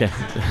 Okay.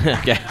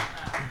 Okay.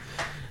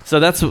 So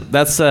that's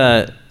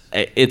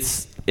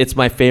it's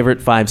my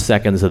favorite 5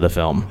 seconds of the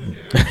film.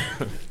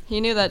 He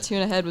knew that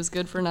tuna head was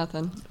good for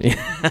nothing.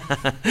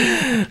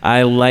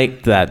 I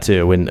liked that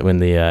too when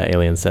the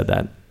alien said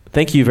that.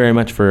 Thank you very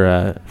much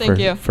for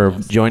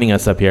joining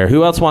us up here.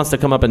 Who else wants to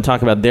come up and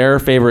talk about their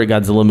favorite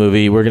Godzilla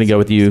movie? We're going to go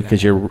with you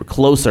because you're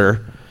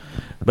closer,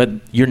 but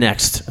you're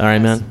next. All right,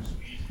 man?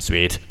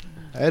 Sweet.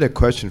 I had a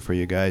question for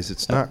you guys.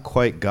 It's not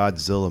quite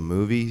Godzilla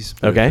movies,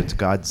 but if it's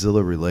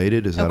Godzilla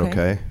related. Is that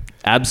okay?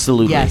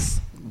 Absolutely. Yes.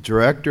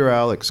 Director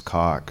Alex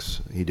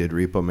Cox, he did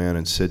Repo Man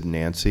and Sid and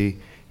Nancy.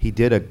 He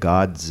did a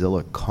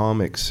Godzilla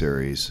comic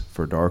series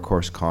for Dark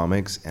Horse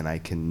Comics, and I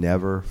can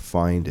never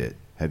find it.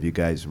 Have you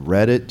guys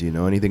read it? Do you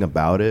know anything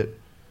about it?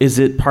 Is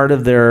it part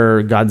of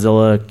their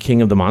Godzilla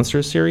King of the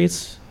Monsters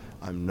series?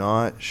 I'm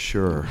not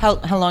sure. How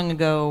long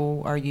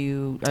ago are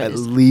you? At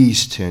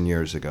least 10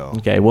 years ago.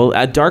 Okay, well,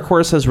 Dark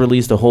Horse has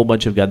released a whole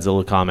bunch of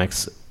Godzilla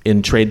comics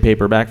in trade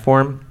paperback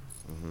form.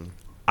 Mm-hmm.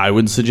 I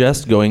would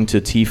suggest going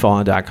to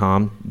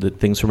tfaw.com, the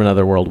Things from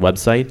Another World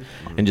website,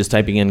 and just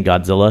typing in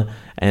Godzilla.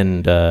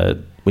 And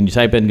when you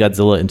type in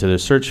Godzilla into the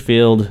search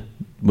field,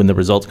 when the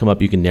results come up,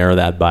 you can narrow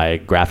that by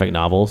graphic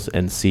novels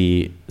and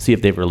see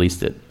if they've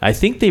released it. I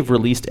think they've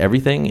released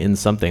everything in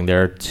something.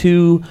 There are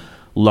 2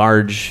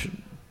 large,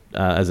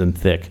 as in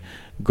thick,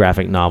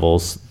 graphic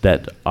novels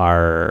that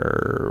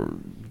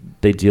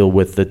they deal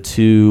with the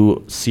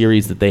 2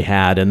 series that they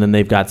had, and then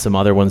they've got some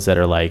other ones that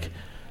are like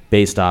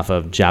based off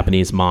of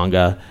Japanese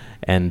manga,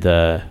 and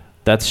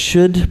that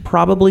should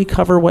probably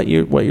cover what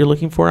you're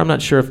looking for. I'm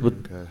not sure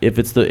if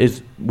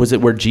it's was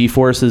it where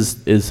G-Force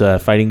is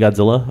fighting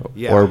Godzilla,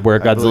 or where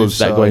Godzilla's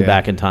going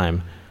back in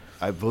time.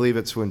 I believe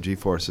it's when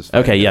G-Force is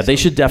fighting. Okay, yeah, they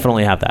should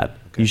definitely have that.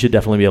 Okay. You should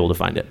definitely be able to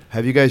find it.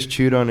 Have you guys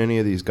chewed on any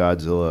of these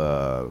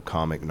Godzilla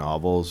comic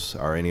novels?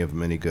 Are any of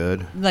them any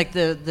good? Like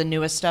the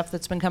newest stuff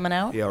that's been coming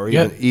out? Yeah, or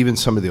even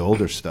some of the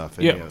older stuff.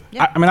 Yeah.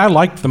 I mean, I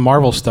liked the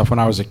Marvel stuff when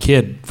I was a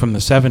kid from the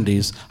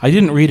 70s. I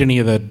didn't read any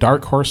of the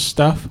Dark Horse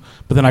stuff,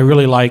 but then I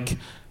really like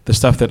the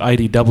stuff that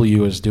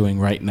IDW is doing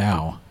right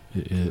now.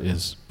 It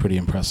is pretty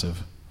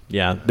impressive.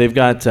 Yeah, they've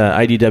got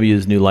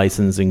IDW's new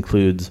license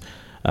includes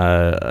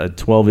a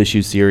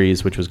 12-issue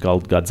series which was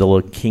called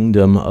Godzilla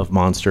Kingdom of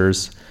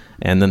Monsters,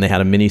 and then they had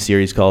a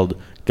mini-series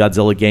called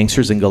Godzilla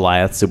Gangsters and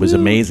Goliaths. It was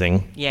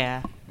amazing.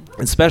 Yeah.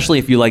 Especially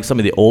if you like some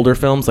of the older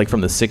films, like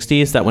from the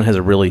 60s. That one has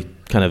a really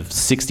kind of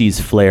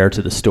 60s flair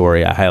to the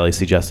story. I highly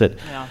suggest it.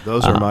 Yeah.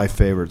 Those are my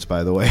favorites,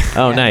 by the way.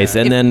 Oh, nice.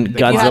 And then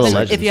Godzilla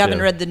Legends. If you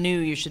haven't read the new,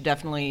 you should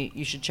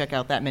check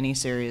out that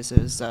mini-series.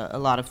 It was a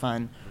lot of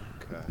fun.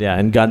 Okay. Yeah,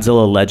 and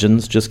Godzilla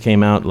Legends just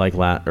came out like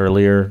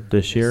earlier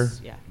this year.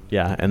 Yeah.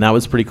 Yeah, and that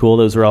was pretty cool.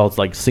 Those were all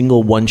like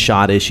single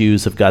one-shot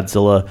issues of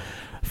Godzilla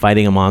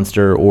fighting a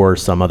monster or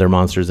some other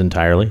monsters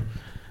entirely.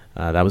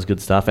 That was good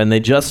stuff. And they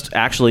just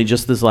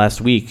this last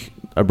week,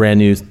 a brand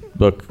new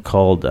book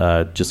called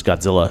Just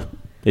Godzilla.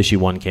 Issue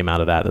 1 came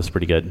out of that. That's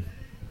pretty good.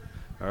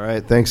 All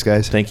right. Thanks,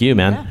 guys. Thank you,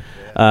 man.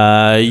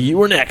 Yeah. You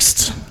were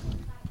next.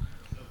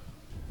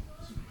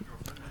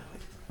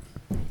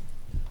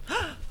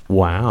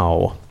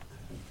 Wow.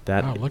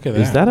 Look at that.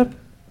 Is that a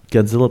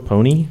Godzilla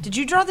pony? Did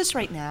you draw this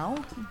right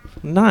now?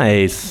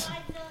 Nice.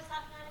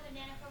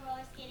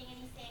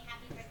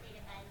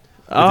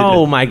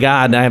 Oh my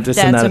God! I have to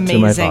send That's that to my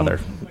amazing. father.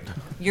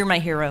 You're my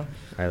hero. All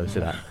right, let's do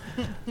that.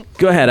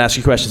 Go ahead, ask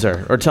your question,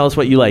 sir, or tell us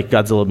what you like.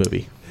 Godzilla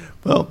movie.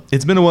 Well,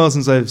 it's been a while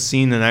since I've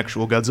seen an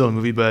actual Godzilla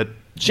movie, but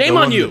Shame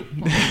on you.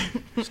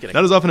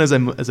 Not as often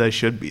as I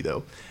should be,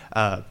 though.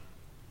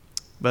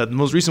 But the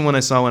most recent one I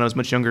saw when I was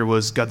much younger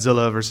was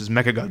Godzilla versus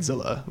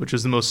Mechagodzilla, which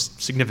is the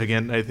most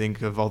significant, I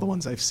think, of all the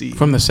ones I've seen.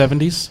 From the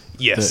 70s?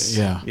 Yes.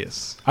 Yeah.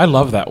 Yes. I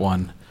love that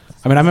one.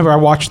 I mean, I remember I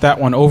watched that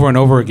one over and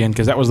over again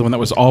because that was the one that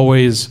was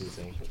always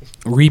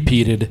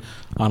repeated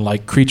on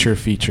like creature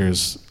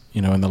features.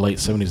 You know, in the late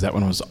 70s, that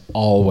one was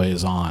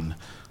always on.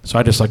 So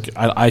I just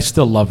I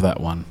still love that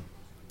one.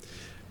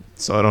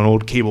 Saw it on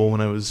old cable when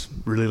I was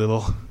really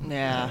little.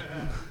 Yeah.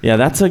 Yeah,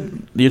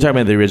 you're talking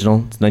about the original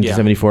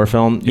 1974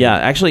 film. Yeah,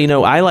 actually,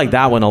 I like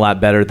that one a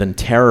lot better than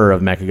Terror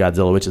of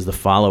Mechagodzilla, which is the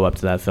follow-up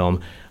to that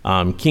film.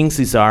 King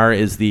Caesar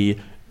is the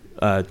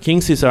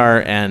King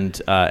Caesar and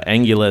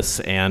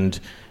Angulus and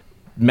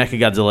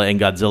Mechagodzilla and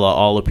Godzilla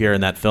all appear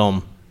in that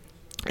film,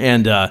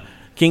 and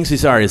King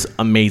Caesar is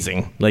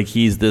amazing. Like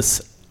he's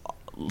this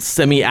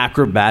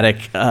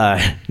semi-acrobatic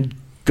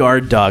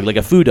guard dog, like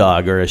a foo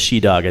dog or a she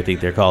dog, I think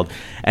they're called,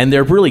 and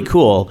they're really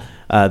cool.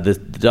 The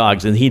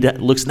dogs, and he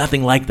looks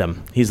nothing like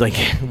them. He's like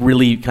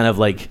really kind of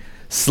like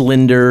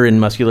slender and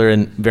muscular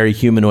and very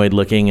humanoid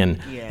looking, and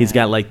he's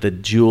got like the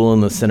jewel in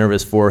the center of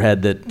his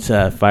forehead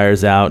that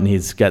fires out, and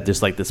he's got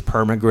just like this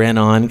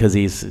permagrin on because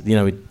he's,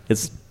 you're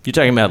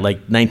talking about like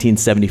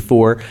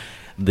 1974.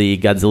 The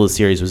Godzilla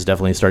series was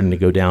definitely starting to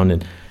go down,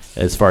 and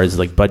as far as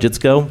like budgets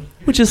go,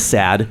 which is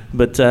sad,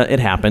 but it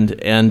happened,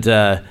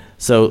 and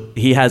so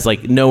he has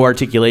like no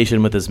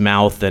articulation with his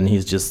mouth, and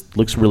he's just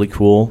looks really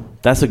cool.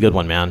 That's a good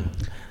one, man.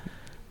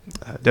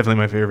 Definitely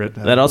my favorite.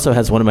 That also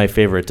has one of my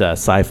favorite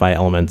sci-fi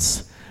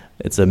elements.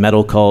 It's a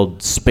metal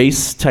called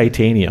space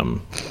titanium.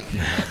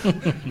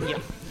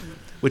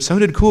 Which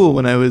sounded cool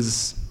when I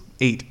was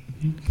 8.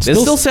 It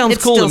still sounds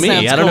cool to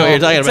me. I don't know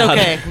what you're talking about.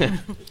 Okay.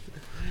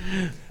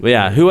 Well,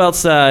 yeah. Who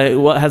else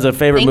has a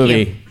favorite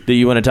movie that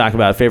you want to talk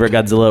about? Favorite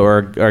Godzilla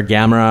or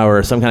Gamera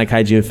or some kind of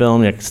kaiju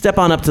film? Yeah, step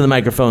on up to the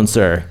microphone,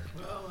 sir.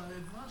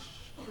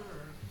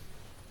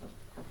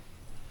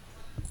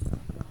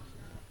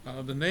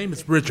 The name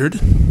is Richard.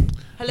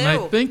 Hello. And I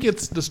think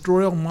it's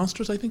Destroy All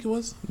Monsters, I think it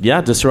was. Yeah,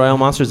 Destroy All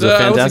Monsters is a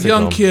fantastic film. I was a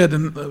young kid,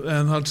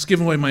 and I'll just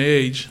give away my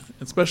age.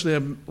 Especially,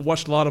 I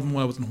watched a lot of them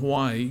when I was in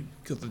Hawaii,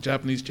 because of the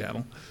Japanese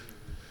channel.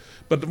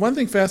 But the one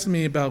thing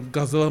fascinating me about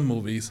Godzilla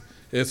movies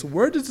is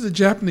where does the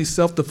Japanese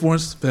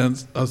self-defense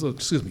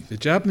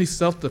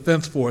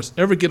force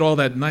ever get all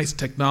that nice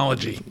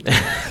technology?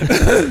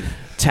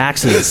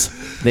 Taxes.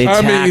 They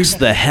tax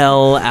the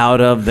hell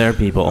out of their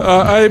people.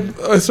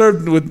 I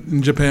served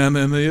in Japan,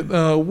 and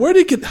where do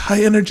you get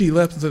high energy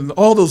weapons and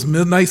all those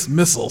nice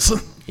missiles?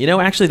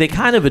 Actually, they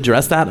kind of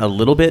addressed that a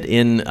little bit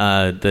in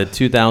the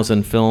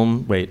 2000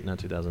 film. Wait, not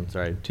 2000.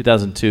 Sorry,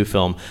 2002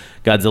 film,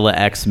 Godzilla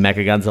X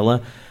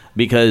Mechagodzilla,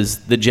 because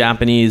the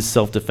Japanese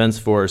self-defense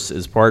force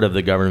is part of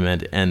the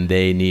government, and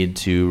they need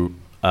to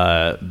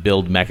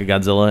build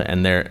Mechagodzilla,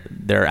 and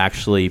they're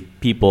actually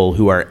people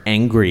who are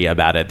angry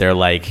about it. They're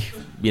like,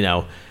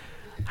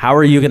 how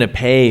are you going to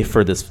pay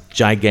for this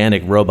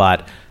gigantic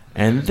robot?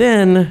 And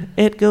then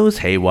it goes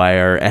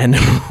haywire and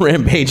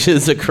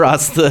rampages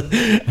across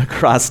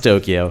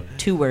Tokyo.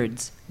 2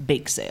 words: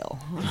 bake sale.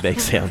 Bake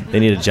sale. They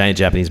need a giant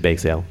Japanese bake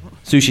sale.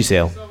 Sushi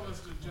sale.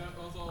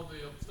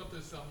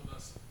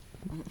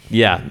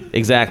 Yeah,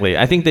 exactly.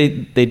 I think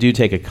they do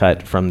take a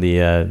cut from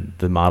the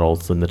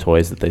models and the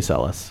toys that they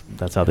sell us.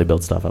 That's how they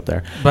build stuff up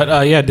there.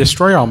 But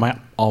Destroy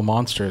All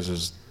Monsters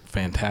is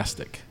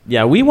fantastic.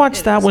 Yeah, we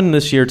watched that one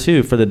this year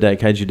too for the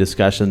Daikaiju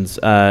discussions.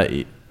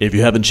 If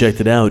you haven't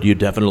checked it out, you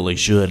definitely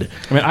should.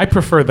 I mean, I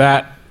prefer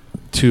that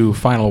to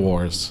Final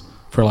Wars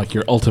for like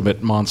your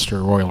ultimate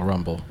monster Royal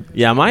Rumble.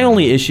 Yeah, my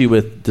only issue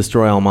with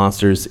Destroy All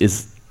Monsters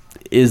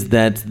is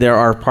that there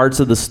are parts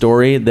of the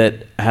story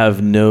that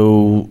have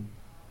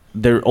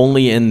they're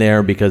only in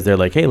there because they're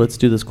like, hey, let's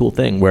do this cool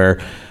thing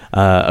where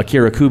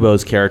Akira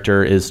Kubo's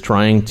character is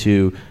trying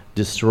to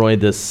destroy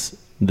this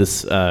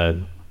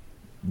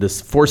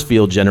force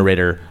field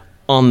generator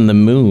on the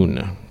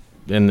moon,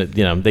 and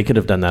they could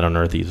have done that on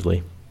Earth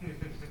easily.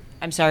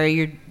 I'm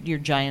sorry, your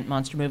giant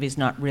monster movie is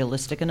not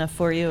realistic enough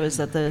for you. Is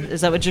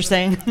that what you're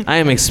saying? I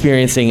am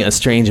experiencing a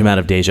strange amount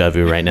of deja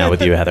vu right now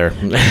with you, Heather.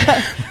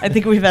 I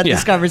think we've had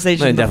this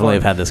conversation. I definitely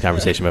have had this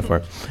conversation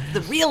before.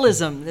 The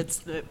realism.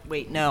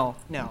 No.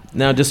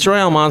 Now, Destroy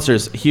All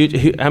Monsters.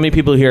 How many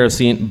people here have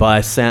seen,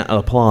 by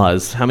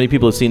applause, how many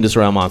people have seen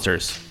Destroy All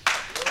Monsters?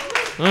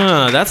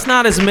 That's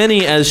not as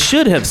many as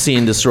should have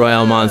seen Destroy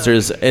All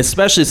Monsters,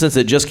 especially since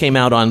it just came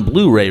out on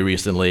Blu-ray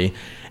recently,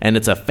 and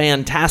it's a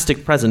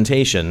fantastic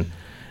presentation.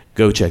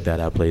 Go check that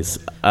out, please.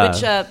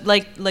 Which,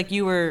 like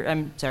you were,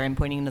 I'm sorry, I'm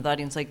pointing into the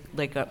audience,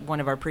 like one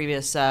of our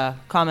previous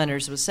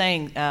commenters was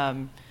saying,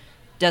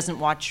 doesn't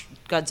watch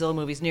Godzilla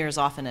movies near as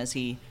often as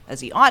he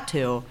ought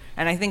to,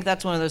 and I think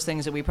that's one of those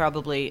things that we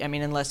probably,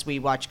 unless we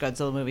watch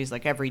Godzilla movies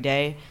like every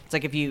day, it's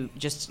like if you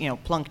just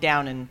plunk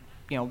down and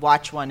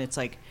watch one, it's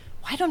like,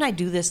 why don't I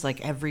do this like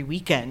every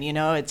weekend? You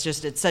know, it's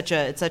such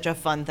a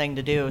fun thing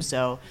to do.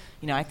 So,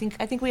 you know, I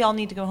think we all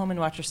need to go home and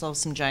watch ourselves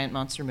some giant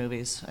monster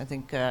movies. I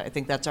think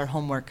that's our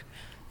homework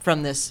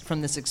from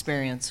this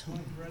experience.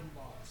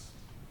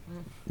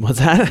 What's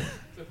that?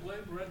 The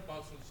blamed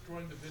Redbox was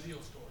destroying the video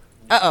store.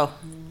 Uh-oh.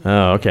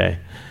 Oh, okay.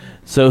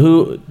 So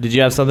who did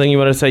you have something you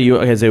wanted to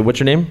say? So what's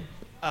your name?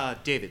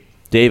 David.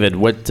 David,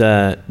 what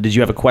did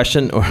you have a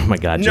question? Oh my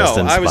God, No,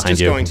 Justin's I was behind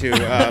just you.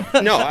 going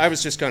to. No, I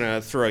was just going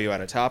to throw you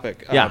out a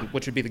topic.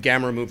 Which would be the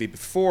Gamera movie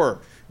before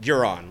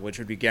Guron, which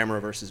would be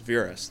Gamera versus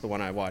Virus, the one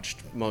I watched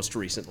most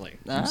recently.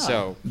 Ah.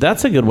 So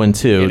That's a good one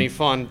too. any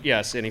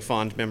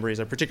fond memories?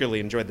 I particularly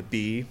enjoyed the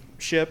B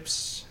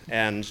ships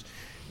and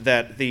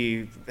that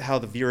how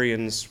the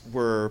Virians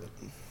were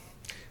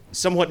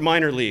somewhat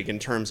minor league in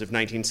terms of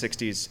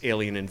 1960s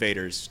alien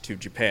invaders to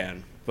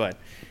Japan, but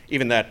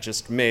even that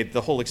just made the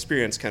whole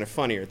experience kind of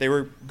funnier. They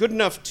were good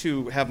enough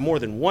to have more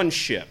than one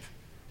ship,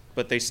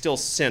 but they still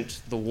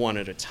sent the one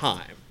at a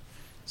time.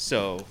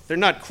 So they're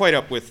not quite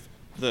up with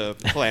the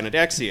Planet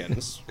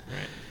Exians,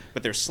 right?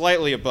 But they're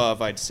slightly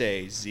above, I'd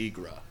say,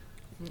 Zigra.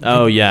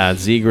 Oh yeah,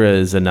 Zigra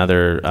is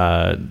another.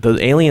 The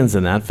aliens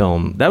in that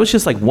film. That was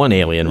just like one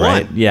alien,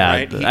 right? Yeah.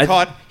 Right.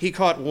 He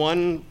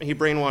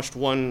brainwashed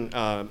one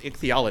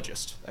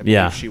ichthyologist. I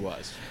believe she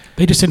was.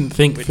 They just didn't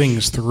think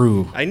things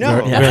through. I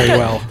know. Very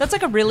well. That's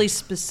like a really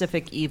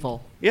specific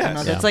evil. Yes. You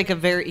know, that's like a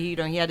very,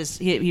 he had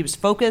he was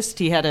focused.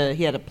 He had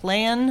a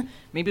plan.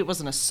 Maybe it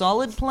wasn't a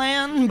solid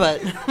plan,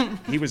 but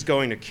he was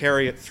going to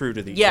carry it through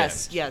to the end.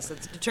 Yes,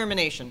 it's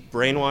determination.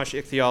 Brainwash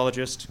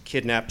ichthyologist,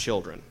 kidnap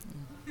children.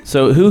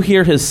 So who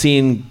here has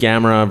seen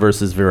Gamera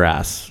versus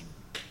Virus?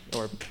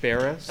 Or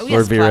Barris? Oh, Or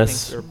yes,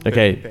 Virus? clapping.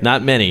 Okay,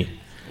 not many.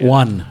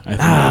 One. I think.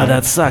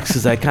 That sucks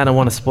because I kind of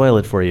want to spoil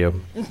it for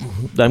you.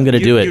 I'm going to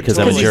do it because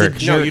I'm a jerk.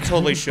 No, you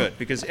totally should,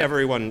 because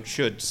everyone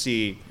should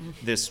see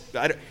this.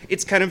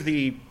 It's kind of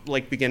the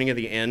beginning of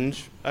the end,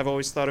 I've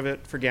always thought of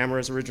it, for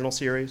Gamera's original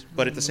series,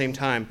 but at the same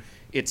time,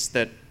 it's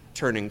that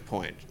turning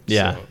point.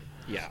 Yeah. So,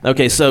 yeah.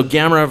 Okay, so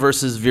Gamera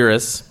versus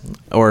Virus,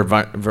 or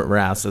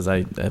Virus, as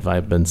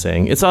I've been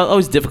saying. It's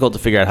always difficult to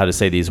figure out how to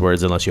say these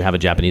words unless you have a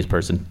Japanese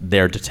person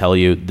there to tell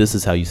you this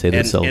is how you say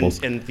those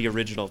syllables. And the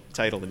original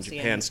title in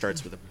Japan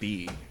starts with a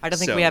B. I don't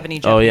think we have any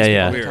Japanese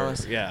people to tell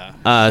us.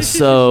 Yeah.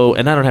 So,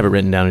 and I don't have it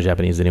written down in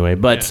Japanese anyway.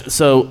 But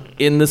so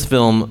in this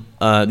film,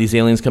 these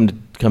aliens come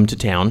to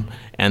town,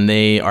 and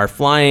they are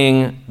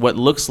flying what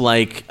looks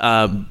like.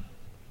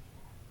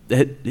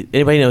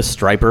 Anybody know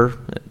Stryper?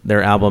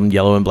 Their album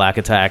Yellow and Black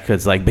Attack.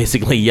 It's like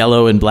basically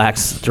yellow and black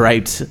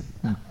striped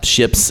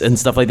ships and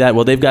stuff like that.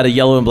 Well, they've got a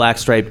yellow and black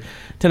striped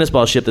tennis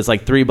ball ship that's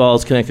like 3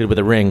 balls connected with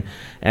a ring,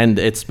 and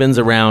it spins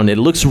around. It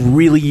looks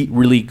really,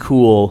 really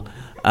cool.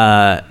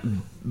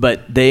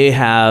 But they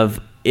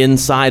have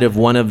inside of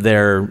one of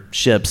their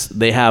ships,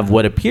 they have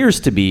what appears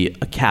to be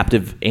a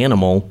captive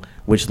animal,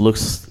 which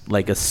looks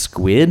like a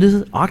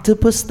squid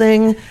octopus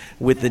thing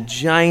with a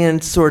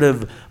giant sort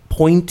of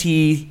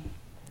pointy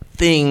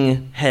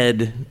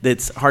head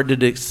that's hard to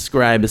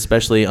describe,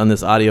 especially on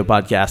this audio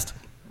podcast.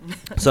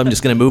 So I'm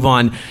just going to move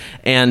on.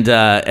 And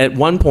at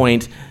one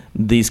point,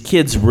 these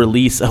kids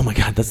release. Oh my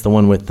God, that's the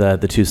one with the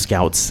 2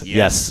 scouts.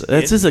 Yes,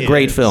 this is a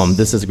great film.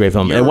 This is a great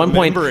film. You're at one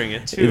point, remembering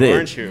it too,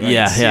 aren't you? I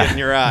can see it in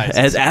your eyes.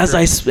 As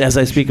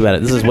I speak about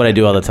it, this is what I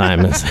do all the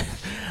time.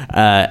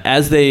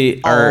 As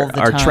they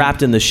are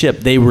trapped in the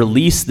ship, they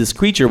release this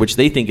creature, which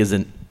they think is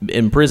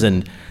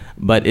imprisoned,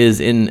 but is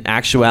in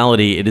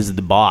actuality, it is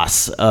the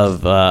boss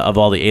of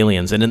all the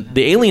aliens. And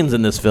the aliens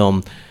in this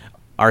film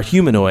are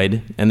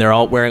humanoid, and they're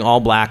all wearing all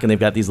black, and they've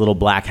got these little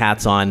black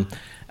hats on.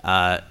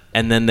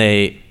 And then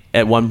they,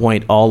 at one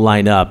point, all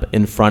line up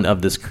in front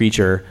of this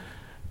creature,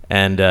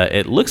 and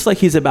it looks like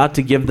he's about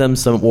to give them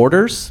some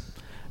orders.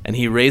 And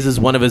he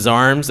raises one of his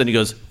arms, and he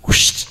goes,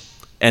 whoosh,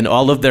 and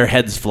all of their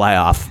heads fly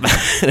off.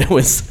 It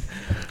was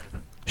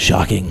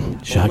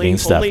shocking stuff.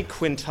 Only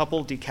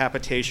quintuple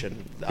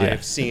decapitation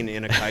I've seen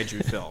in a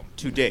kaiju film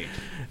to date.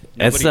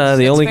 That's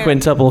the only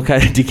quintuple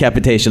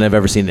decapitation I've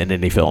ever seen in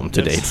any film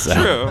to date. So.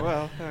 True.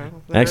 Well,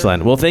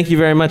 excellent. Well, thank you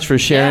very much for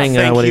sharing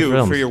thank what you you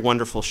filmed. for your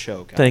wonderful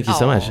show, guys. Thank you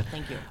so much.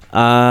 Thank you.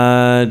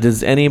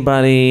 Does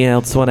anybody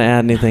else want to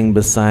add anything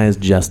besides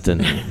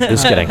Justin?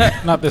 Just kidding.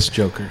 Not this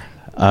Joker.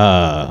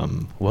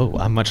 Whoa,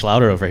 I'm much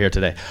louder over here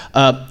today.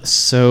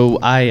 So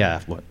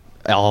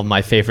all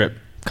my favorite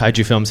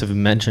kaiju films have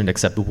been mentioned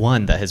except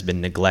one that has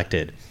been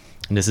neglected.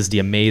 And this is the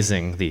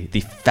amazing,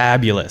 the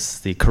fabulous,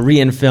 the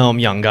Korean film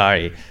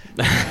Yongari.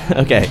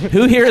 Okay,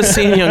 who here has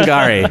seen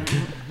Yongari?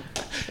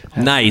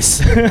 Nice.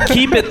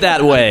 Keep it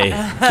that way.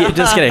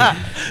 Just kidding.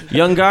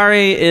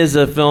 Yongari is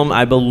a film,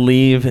 I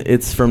believe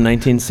it's from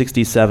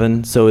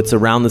 1967, so it's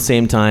around the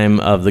same time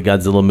of the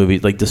Godzilla movie.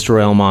 Like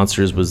Destroy All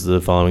Monsters was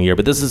the following year,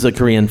 but this is a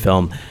Korean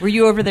film. Were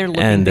you over there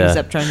looking things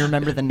up, trying to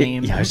remember the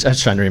name? Yeah, I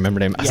was trying to remember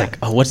the name. I was like,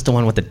 oh, what's the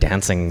one with the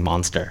dancing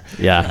monster?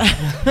 Yeah.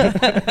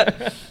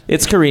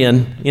 It's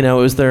Korean. You know,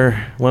 it was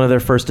one of their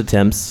first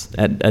attempts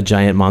at a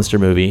giant monster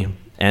movie,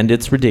 and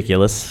it's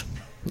ridiculous.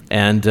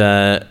 And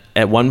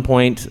at one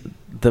point,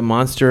 the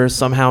monster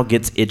somehow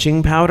gets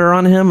itching powder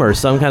on him, or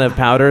some kind of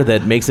powder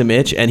that makes him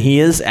itch, and he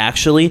is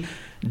actually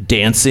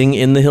dancing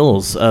in the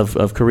hills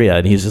of Korea,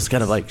 and he's just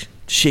kind of like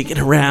shaking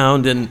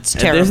around, and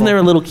isn't there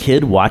a little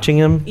kid watching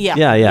him?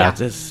 Yeah.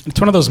 It's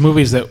one of those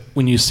movies that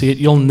when you see it,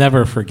 you'll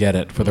never forget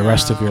it for the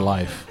rest of your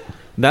life.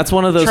 That's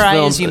one of those Try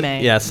films. as you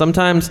may. Yeah,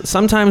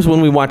 sometimes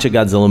when we watch a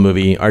Godzilla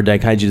movie, our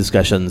Daikaiju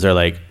discussions are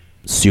like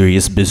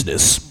serious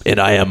business, and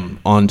I am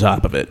on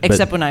top of it.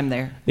 Except when I'm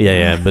there.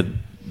 Yeah, but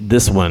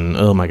this one,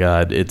 oh my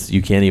God,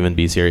 you can't even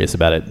be serious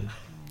about it.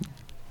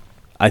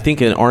 I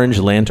think an Orange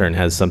Lantern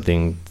has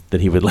something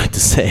that he would like to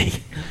say.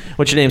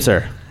 What's your name,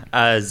 sir?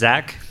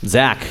 Zach.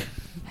 Zach.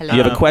 Hello.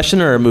 You have a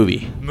question or a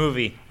movie?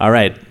 Movie. All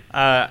right.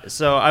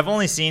 So I've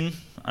only seen,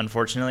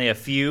 unfortunately, a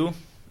few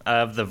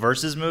of the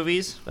Versus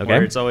movies, Okay.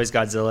 where it's always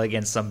Godzilla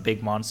against some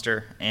big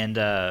monster. And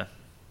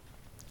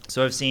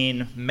so I've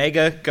seen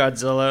Mega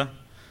Godzilla,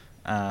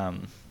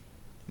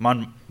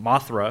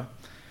 Mothra,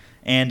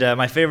 and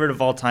my favorite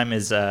of all time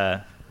is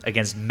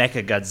against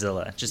Mecha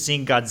Godzilla. Just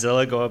seeing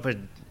Godzilla go up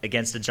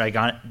against a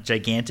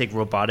gigantic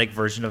robotic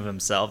version of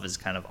himself is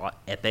kind of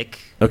epic.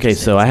 Okay,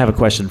 so I have a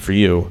question for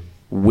you.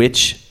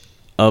 Which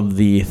of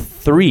the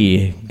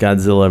 3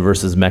 Godzilla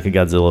versus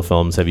Mechagodzilla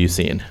films have you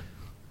seen?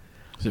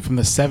 Is it from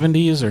the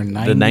 70s or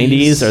 90s? The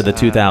 90s or the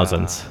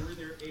 2000s?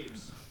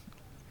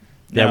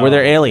 Yeah, No. were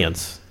there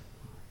aliens?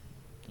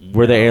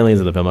 Were there aliens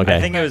in the film? Okay.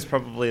 I think it was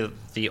probably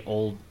the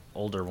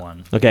older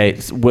one. Okay,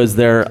 was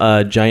there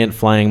a giant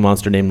flying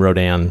monster named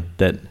Rodan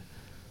that...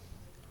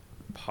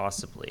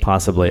 Possibly.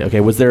 Possibly. Okay,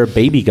 was there a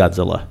baby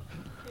Godzilla?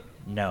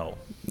 No.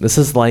 This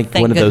is like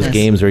Thank one of those goodness.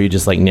 games where you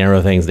just like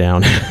narrow things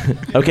down.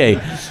 Okay,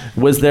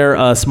 was there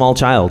a small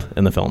child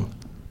in the film?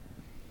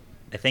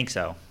 I think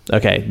so.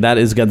 Okay, that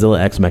is Godzilla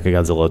X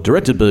Mechagodzilla,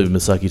 directed by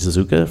Masaki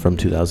Suzuka from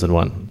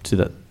 2001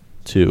 to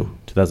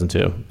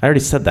 2002. I already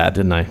said that,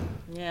 didn't I?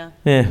 Yeah.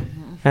 I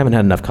haven't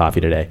had enough coffee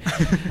today.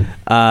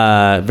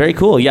 Very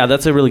cool. Yeah,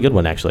 that's a really good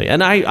one actually.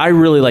 And I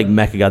really like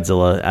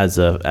Mechagodzilla as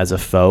a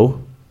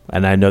foe,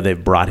 and I know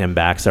they've brought him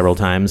back several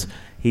times.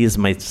 He's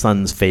my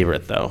son's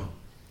favorite though,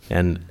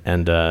 and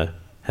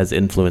has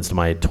influenced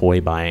my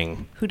toy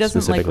buying. Who doesn't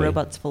like specifically.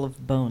 robots full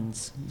of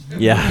bones?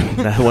 Yeah,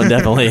 that one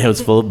definitely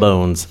was full of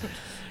bones.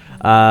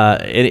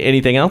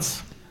 Anything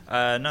else?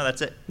 No,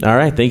 that's it. All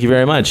right, thank you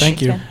very much.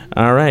 Thank you.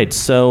 All right,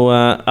 so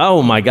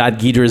oh my God,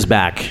 Ghidra's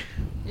back.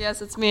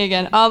 Yes, it's me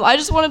again. I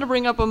just wanted to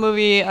bring up a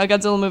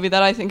Godzilla movie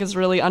that I think is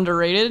really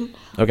underrated.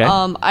 Okay.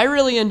 I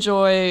really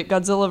enjoy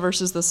Godzilla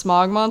versus the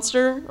Smog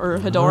Monster, or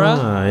Hedorah.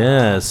 Ah,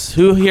 yes.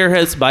 Who here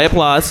has, by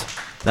applause?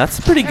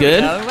 That's pretty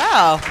good. Oh,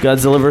 wow.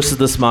 Godzilla versus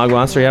the Smog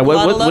Monster. Yeah. A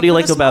lot of What love do you for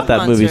like the about Smog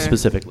that movie Monster.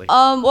 specifically?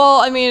 Well,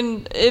 I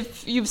mean,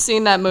 if you've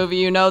seen that movie,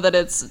 you know that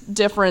it's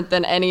different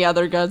than any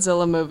other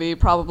Godzilla movie,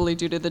 probably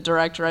due to the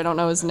director. I don't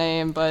know his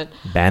name, but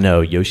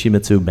Banno,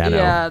 Yoshimitsu Banno.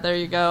 yeah, there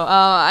you go.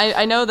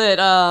 I know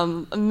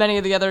that many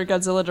of the other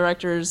Godzilla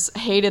directors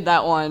hated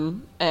that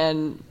one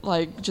and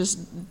just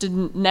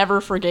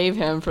never forgave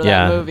him for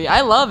Yeah. that movie.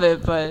 I love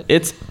it, but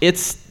It's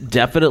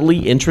definitely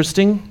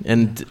interesting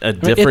and a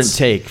different it's-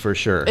 take for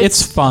sure.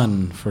 It's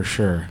fun for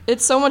sure.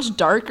 it's so much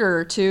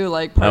darker too.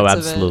 Like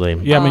parts of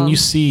it. Yeah, I mean, you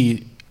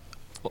see,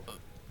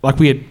 like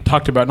we had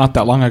talked about not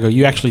that long ago,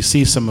 you actually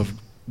see some of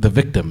the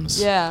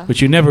victims, Yeah.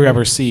 which you never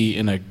ever see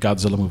in a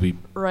Godzilla movie,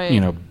 Right.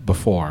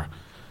 before,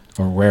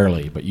 or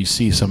rarely, but you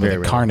see some Very of the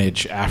rarely.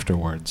 carnage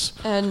afterwards.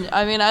 And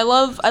I mean, I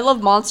love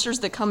monsters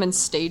that come in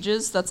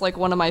stages. That's like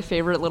one of my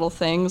favorite little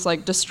things,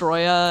 like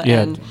Destroya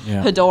Yeah, and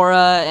yeah.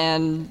 Hedorah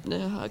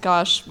and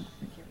gosh,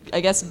 I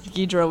guess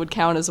Ghidra would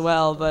count as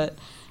well. But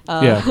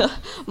Yeah.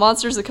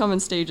 monsters that come in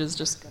stages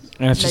just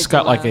And it's just make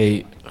got me like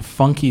laugh. a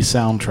funky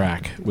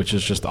soundtrack, which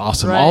is just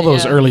awesome. Right, All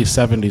those yeah. early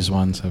 70s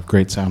ones have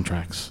great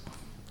soundtracks.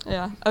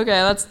 Yeah.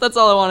 Okay, that's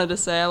all I wanted to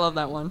say. I love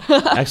that one.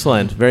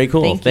 Excellent. Very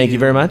cool. Thank Thank you you.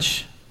 very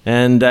much.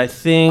 And I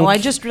think... Oh, I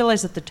just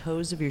realized that the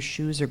toes of your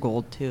shoes are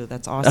gold too.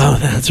 That's awesome. Oh,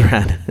 that's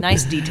right.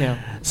 Nice detail.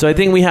 So I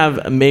think we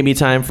have maybe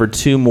time for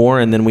 2 more,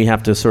 and then we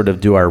have to sort of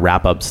do our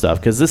wrap-up stuff,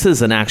 because this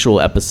is an actual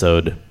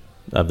episode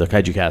of the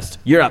Kaiju Cast.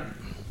 You're up.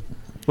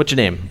 What's your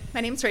name?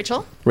 My name's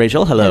Rachel.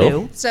 Rachel,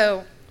 hello.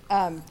 So,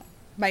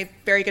 my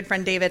very good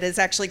friend David has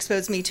actually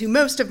exposed me to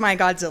most of my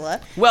Godzilla.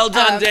 Well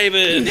done,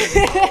 David.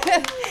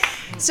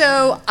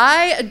 So,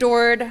 I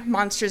adored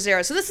Monster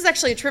Zero. So, this is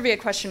actually a trivia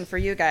question for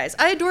you guys.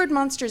 I adored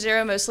Monster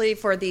Zero mostly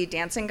for the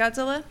dancing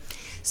Godzilla.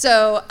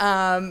 So,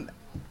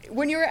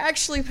 when you were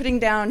actually putting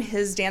down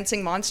his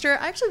dancing monster,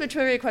 I actually have a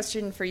trivia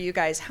question for you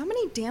guys. How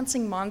many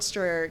dancing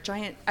monster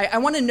giant... I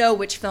want to know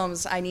which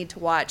films I need to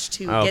watch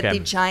to get Okay.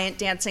 the giant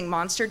dancing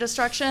monster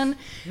destruction,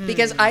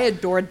 because I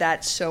adored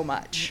that so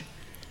much.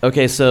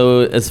 Okay,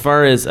 so as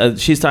far as...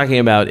 she's talking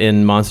about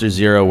in Monster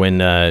Zero when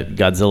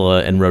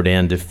Godzilla and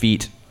Rodan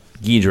defeat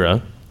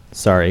Ghidra.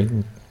 Sorry,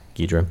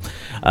 Ghidra.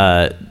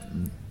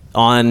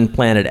 On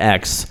Planet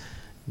X,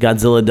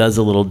 Godzilla does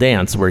a little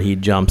dance where he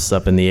jumps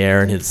up in the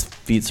air and his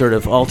feet sort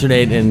of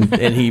alternate, and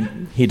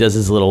he does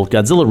his little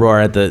Godzilla roar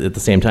at the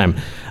same time.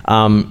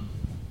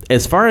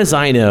 As far as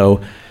I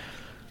know,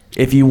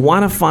 if you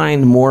want to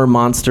find more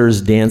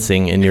monsters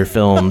dancing in your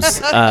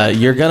films,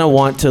 you're going to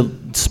want to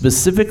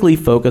specifically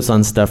focus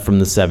on stuff from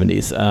the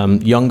 70s.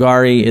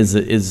 Yongari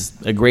is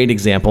a great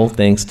example.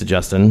 Thanks to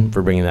Justin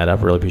for bringing that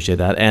up. Really appreciate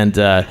that. And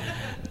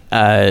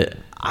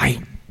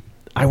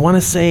I want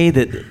to say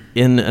that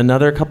in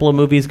another couple of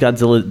movies,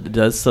 Godzilla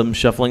does some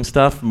shuffling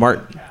stuff.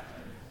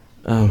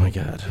 Oh my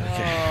God.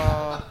 Okay.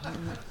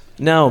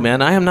 No,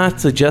 man, I am not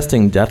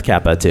suggesting Death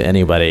Kappa to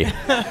anybody.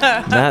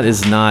 That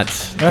is not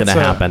going to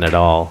happen at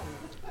all.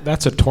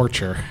 That's a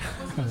torture.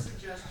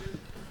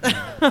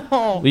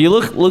 You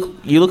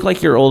look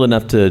like you're old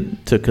enough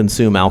to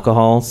consume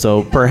alcohol,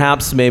 so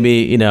perhaps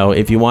maybe,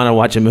 if you want to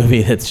watch a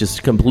movie that's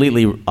just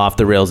completely off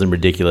the rails and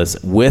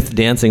ridiculous with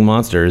dancing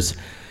monsters,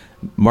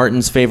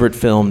 Martin's favorite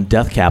film,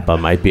 Death Kappa,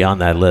 might be on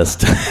that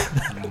list.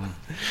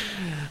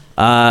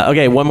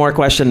 Okay, one more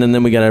question, and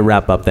then we got to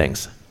wrap up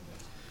things.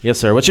 Yes,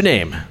 sir. What's your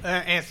name?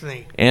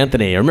 Anthony.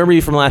 Anthony. I remember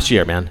you from last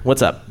year, man.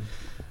 What's up?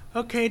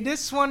 Okay,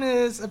 this one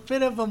is a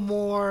bit of a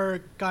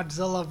more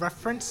Godzilla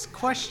reference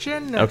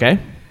question. Okay.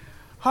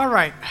 All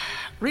right.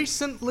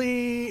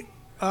 Recently,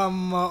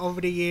 over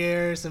the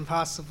years and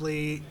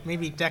possibly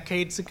maybe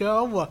decades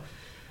ago,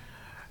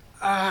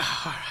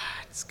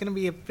 it's going to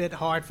be a bit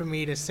hard for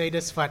me to say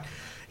this, but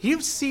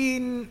you've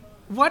seen,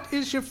 what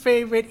is your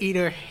favorite,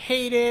 either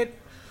hated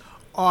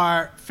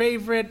or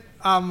favorite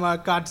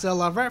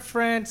Godzilla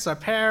reference or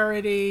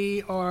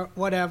parody or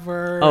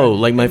whatever? Oh,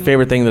 like my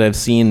favorite thing that I've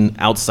seen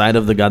outside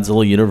of the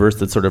Godzilla universe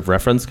that sort of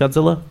referenced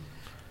Godzilla?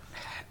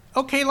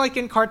 Okay, like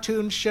in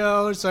cartoon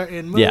shows or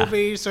in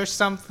movies or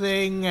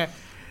something.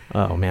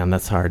 Oh, man,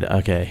 that's hard.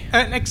 Okay.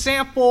 An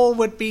example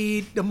would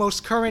be the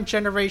most current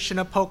generation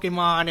of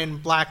Pokemon in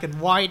black and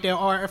white. There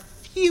are a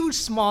few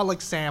small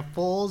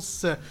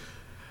examples.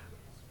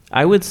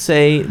 I would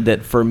say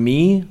that for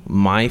me,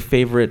 my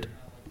favorite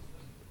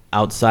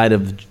outside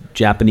of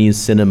Japanese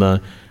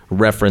cinema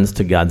reference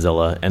to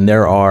Godzilla, and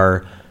there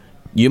are,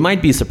 you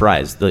might be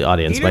surprised, the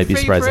audience might be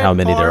surprised how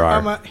many there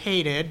are.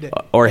 Hated.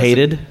 Or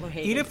hated?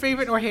 Either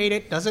favorite or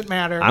hated, doesn't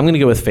matter. I'm going to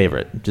go with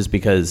favorite, just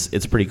because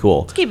it's pretty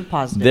cool. Let's keep it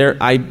positive.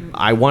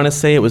 I want to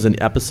say it was an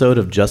episode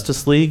of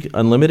Justice League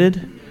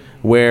Unlimited,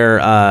 where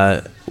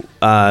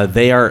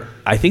they are,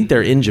 I think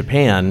they're in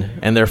Japan,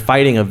 and they're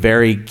fighting a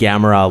very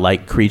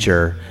Gamera-like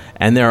creature.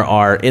 And there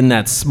are, in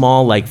that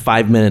small,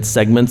 5-minute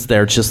segments,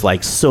 there are just,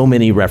 so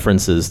many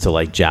references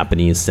to,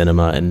 Japanese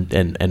cinema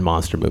and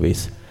monster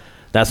movies.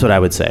 That's what I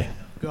would say.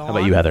 How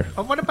about you, Heather?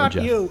 What about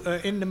you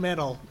in the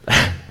middle?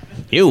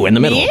 You in the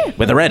middle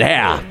with the red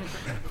hair.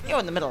 You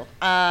in the middle.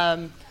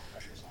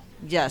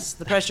 Yes,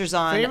 the pressure's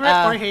on.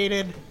 Favorite or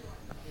hated?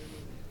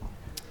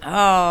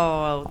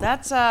 Oh,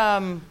 that's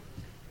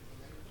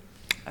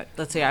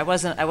let's see. I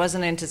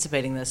wasn't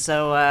anticipating this,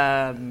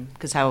 so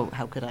because how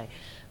could I?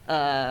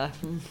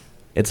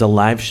 It's a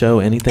live show.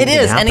 Anything. It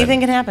can is. happen.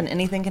 Anything can happen.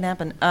 Anything can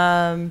happen.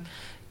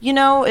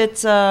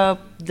 It's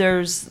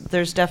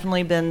there's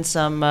definitely been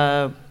some.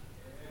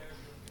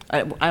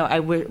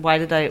 Why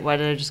did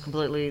I just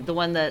completely the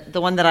one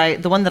that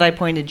I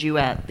pointed you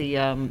at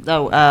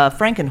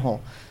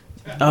Frankenhole.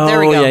 Oh, there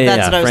we go. yeah.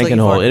 That's what I was looking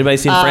Frankenhole. for. Anybody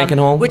seen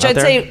Frankenhole? Which out I'd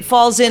there? say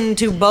falls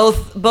into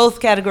both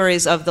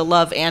categories of the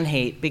love and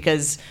hate,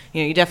 because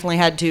you definitely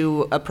had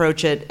to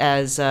approach it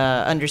as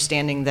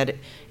understanding that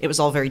it was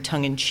all very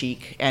tongue in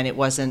cheek, and it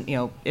wasn't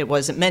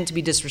meant to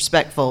be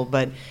disrespectful,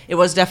 but it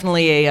was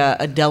definitely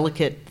a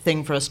delicate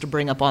thing for us to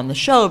bring up on the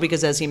show,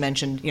 because as he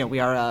mentioned, we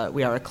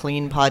are a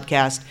clean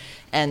podcast.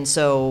 And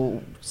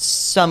so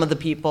some of the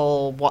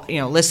people,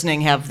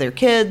 listening have their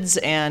kids,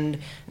 and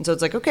so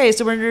it's like, okay,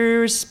 so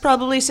we're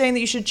probably saying that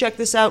you should check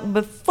this out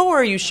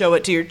before you show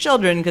it to your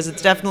children, because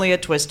it's definitely a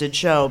twisted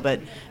show.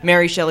 But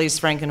Mary Shelley's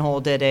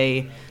Frankenhole did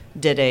a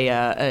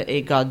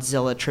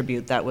Godzilla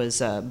tribute that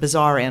was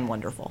bizarre and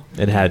wonderful.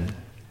 It had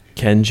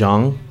Ken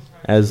Jeong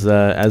as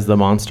the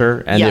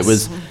monster, and Yes. it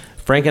was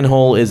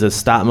Frankenhole is a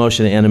stop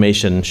motion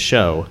animation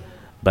show,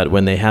 but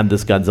when they had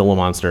this Godzilla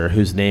monster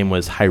whose name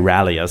was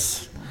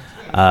Hyralius.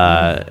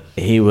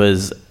 He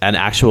was an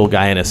actual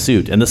guy in a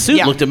suit, and the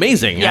suit looked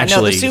amazing.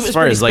 Actually, the suit was as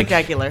far pretty as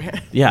spectacular.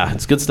 yeah,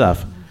 it's good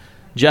stuff.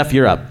 Jeff,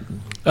 you're up.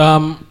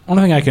 One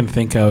thing I can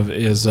think of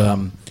is,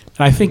 and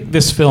I think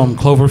this film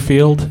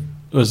Cloverfield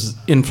was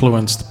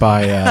influenced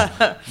by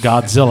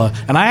Godzilla,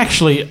 and I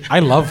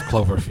love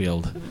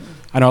Cloverfield.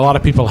 I know a lot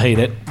of people hate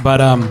it,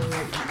 but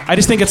I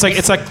just think it's like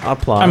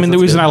applause. I mean, the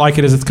That's reason good. I like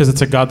it is because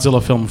it's a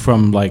Godzilla film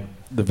from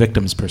the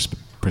victim's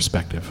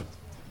perspective.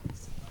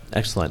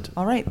 Excellent.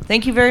 All right.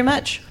 Thank you very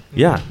much.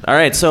 Yeah. All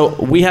right. So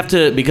we have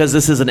to, because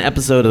this is an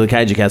episode of the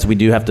Kaiju Cast, we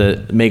do have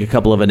to make a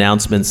couple of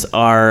announcements.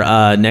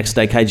 Our next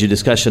Daikaiju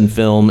discussion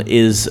film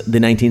is the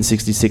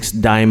 1966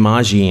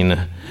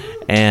 Daimajin.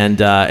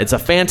 And it's a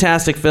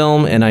fantastic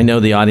film, and I know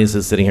the audience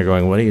is sitting here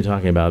going, what are you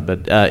talking about?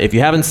 But if you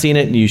haven't seen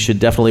it, you should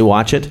definitely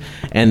watch it,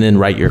 and then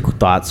write your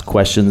thoughts,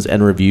 questions,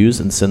 and reviews,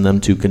 and send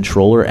them to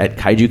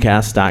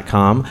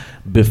controller@kaijucast.com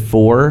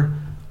before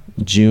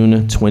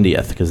June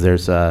 20th, because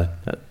there's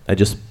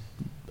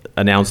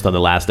announced on the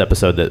last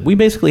episode that we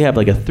basically have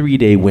like a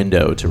 3-day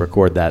window to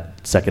record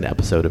that second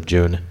episode of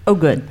June. Oh,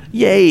 good.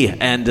 Yay!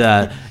 And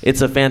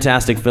it's a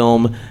fantastic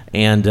film,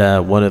 and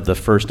one of the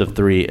first of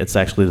 3. It's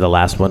actually the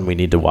last one we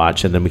need to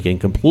watch, and then we can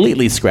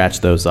completely scratch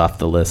those off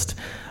the list.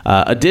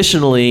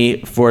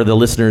 Additionally, for the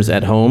listeners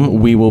at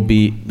home, I will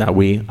be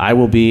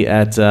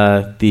at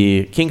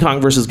the King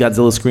Kong vs.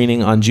 Godzilla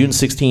screening on June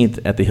 16th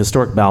at the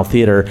Historic Bal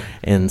Theater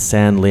in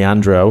San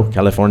Leandro,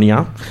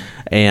 California.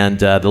 And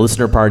the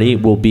listener party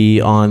will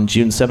be on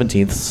June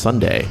 17th,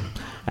 Sunday,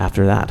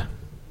 after that.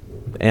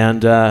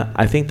 And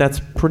I think that's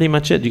pretty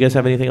much it. Do you guys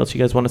have anything else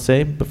you guys want to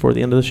say before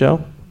the end of the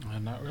show?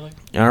 Not really.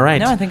 All right.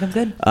 No, I think I'm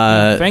good.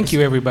 Thank you,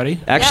 everybody.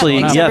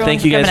 Actually,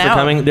 thank you guys for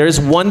coming. There's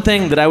one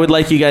thing that I would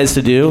like you guys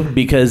to do,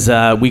 because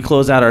we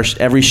close out our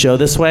every show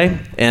this way,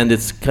 and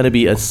it's going to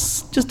be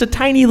just a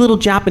tiny little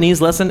Japanese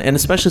lesson, and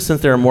especially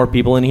since there are more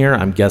people in here,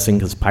 I'm guessing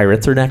because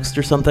pirates are next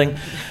or something.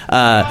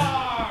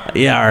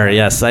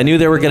 Yes, I knew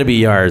there were going to be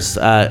yars.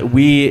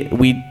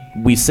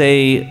 We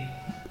say,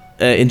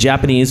 in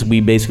Japanese, we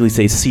basically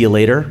say see you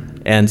later.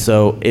 And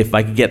so if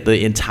I could get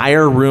the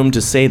entire room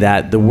to say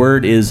that, the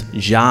word is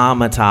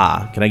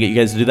jamata. Can I get you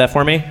guys to do that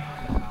for me?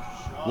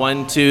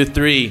 1, 2,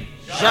 3.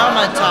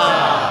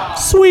 Jamata.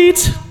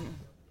 Sweet.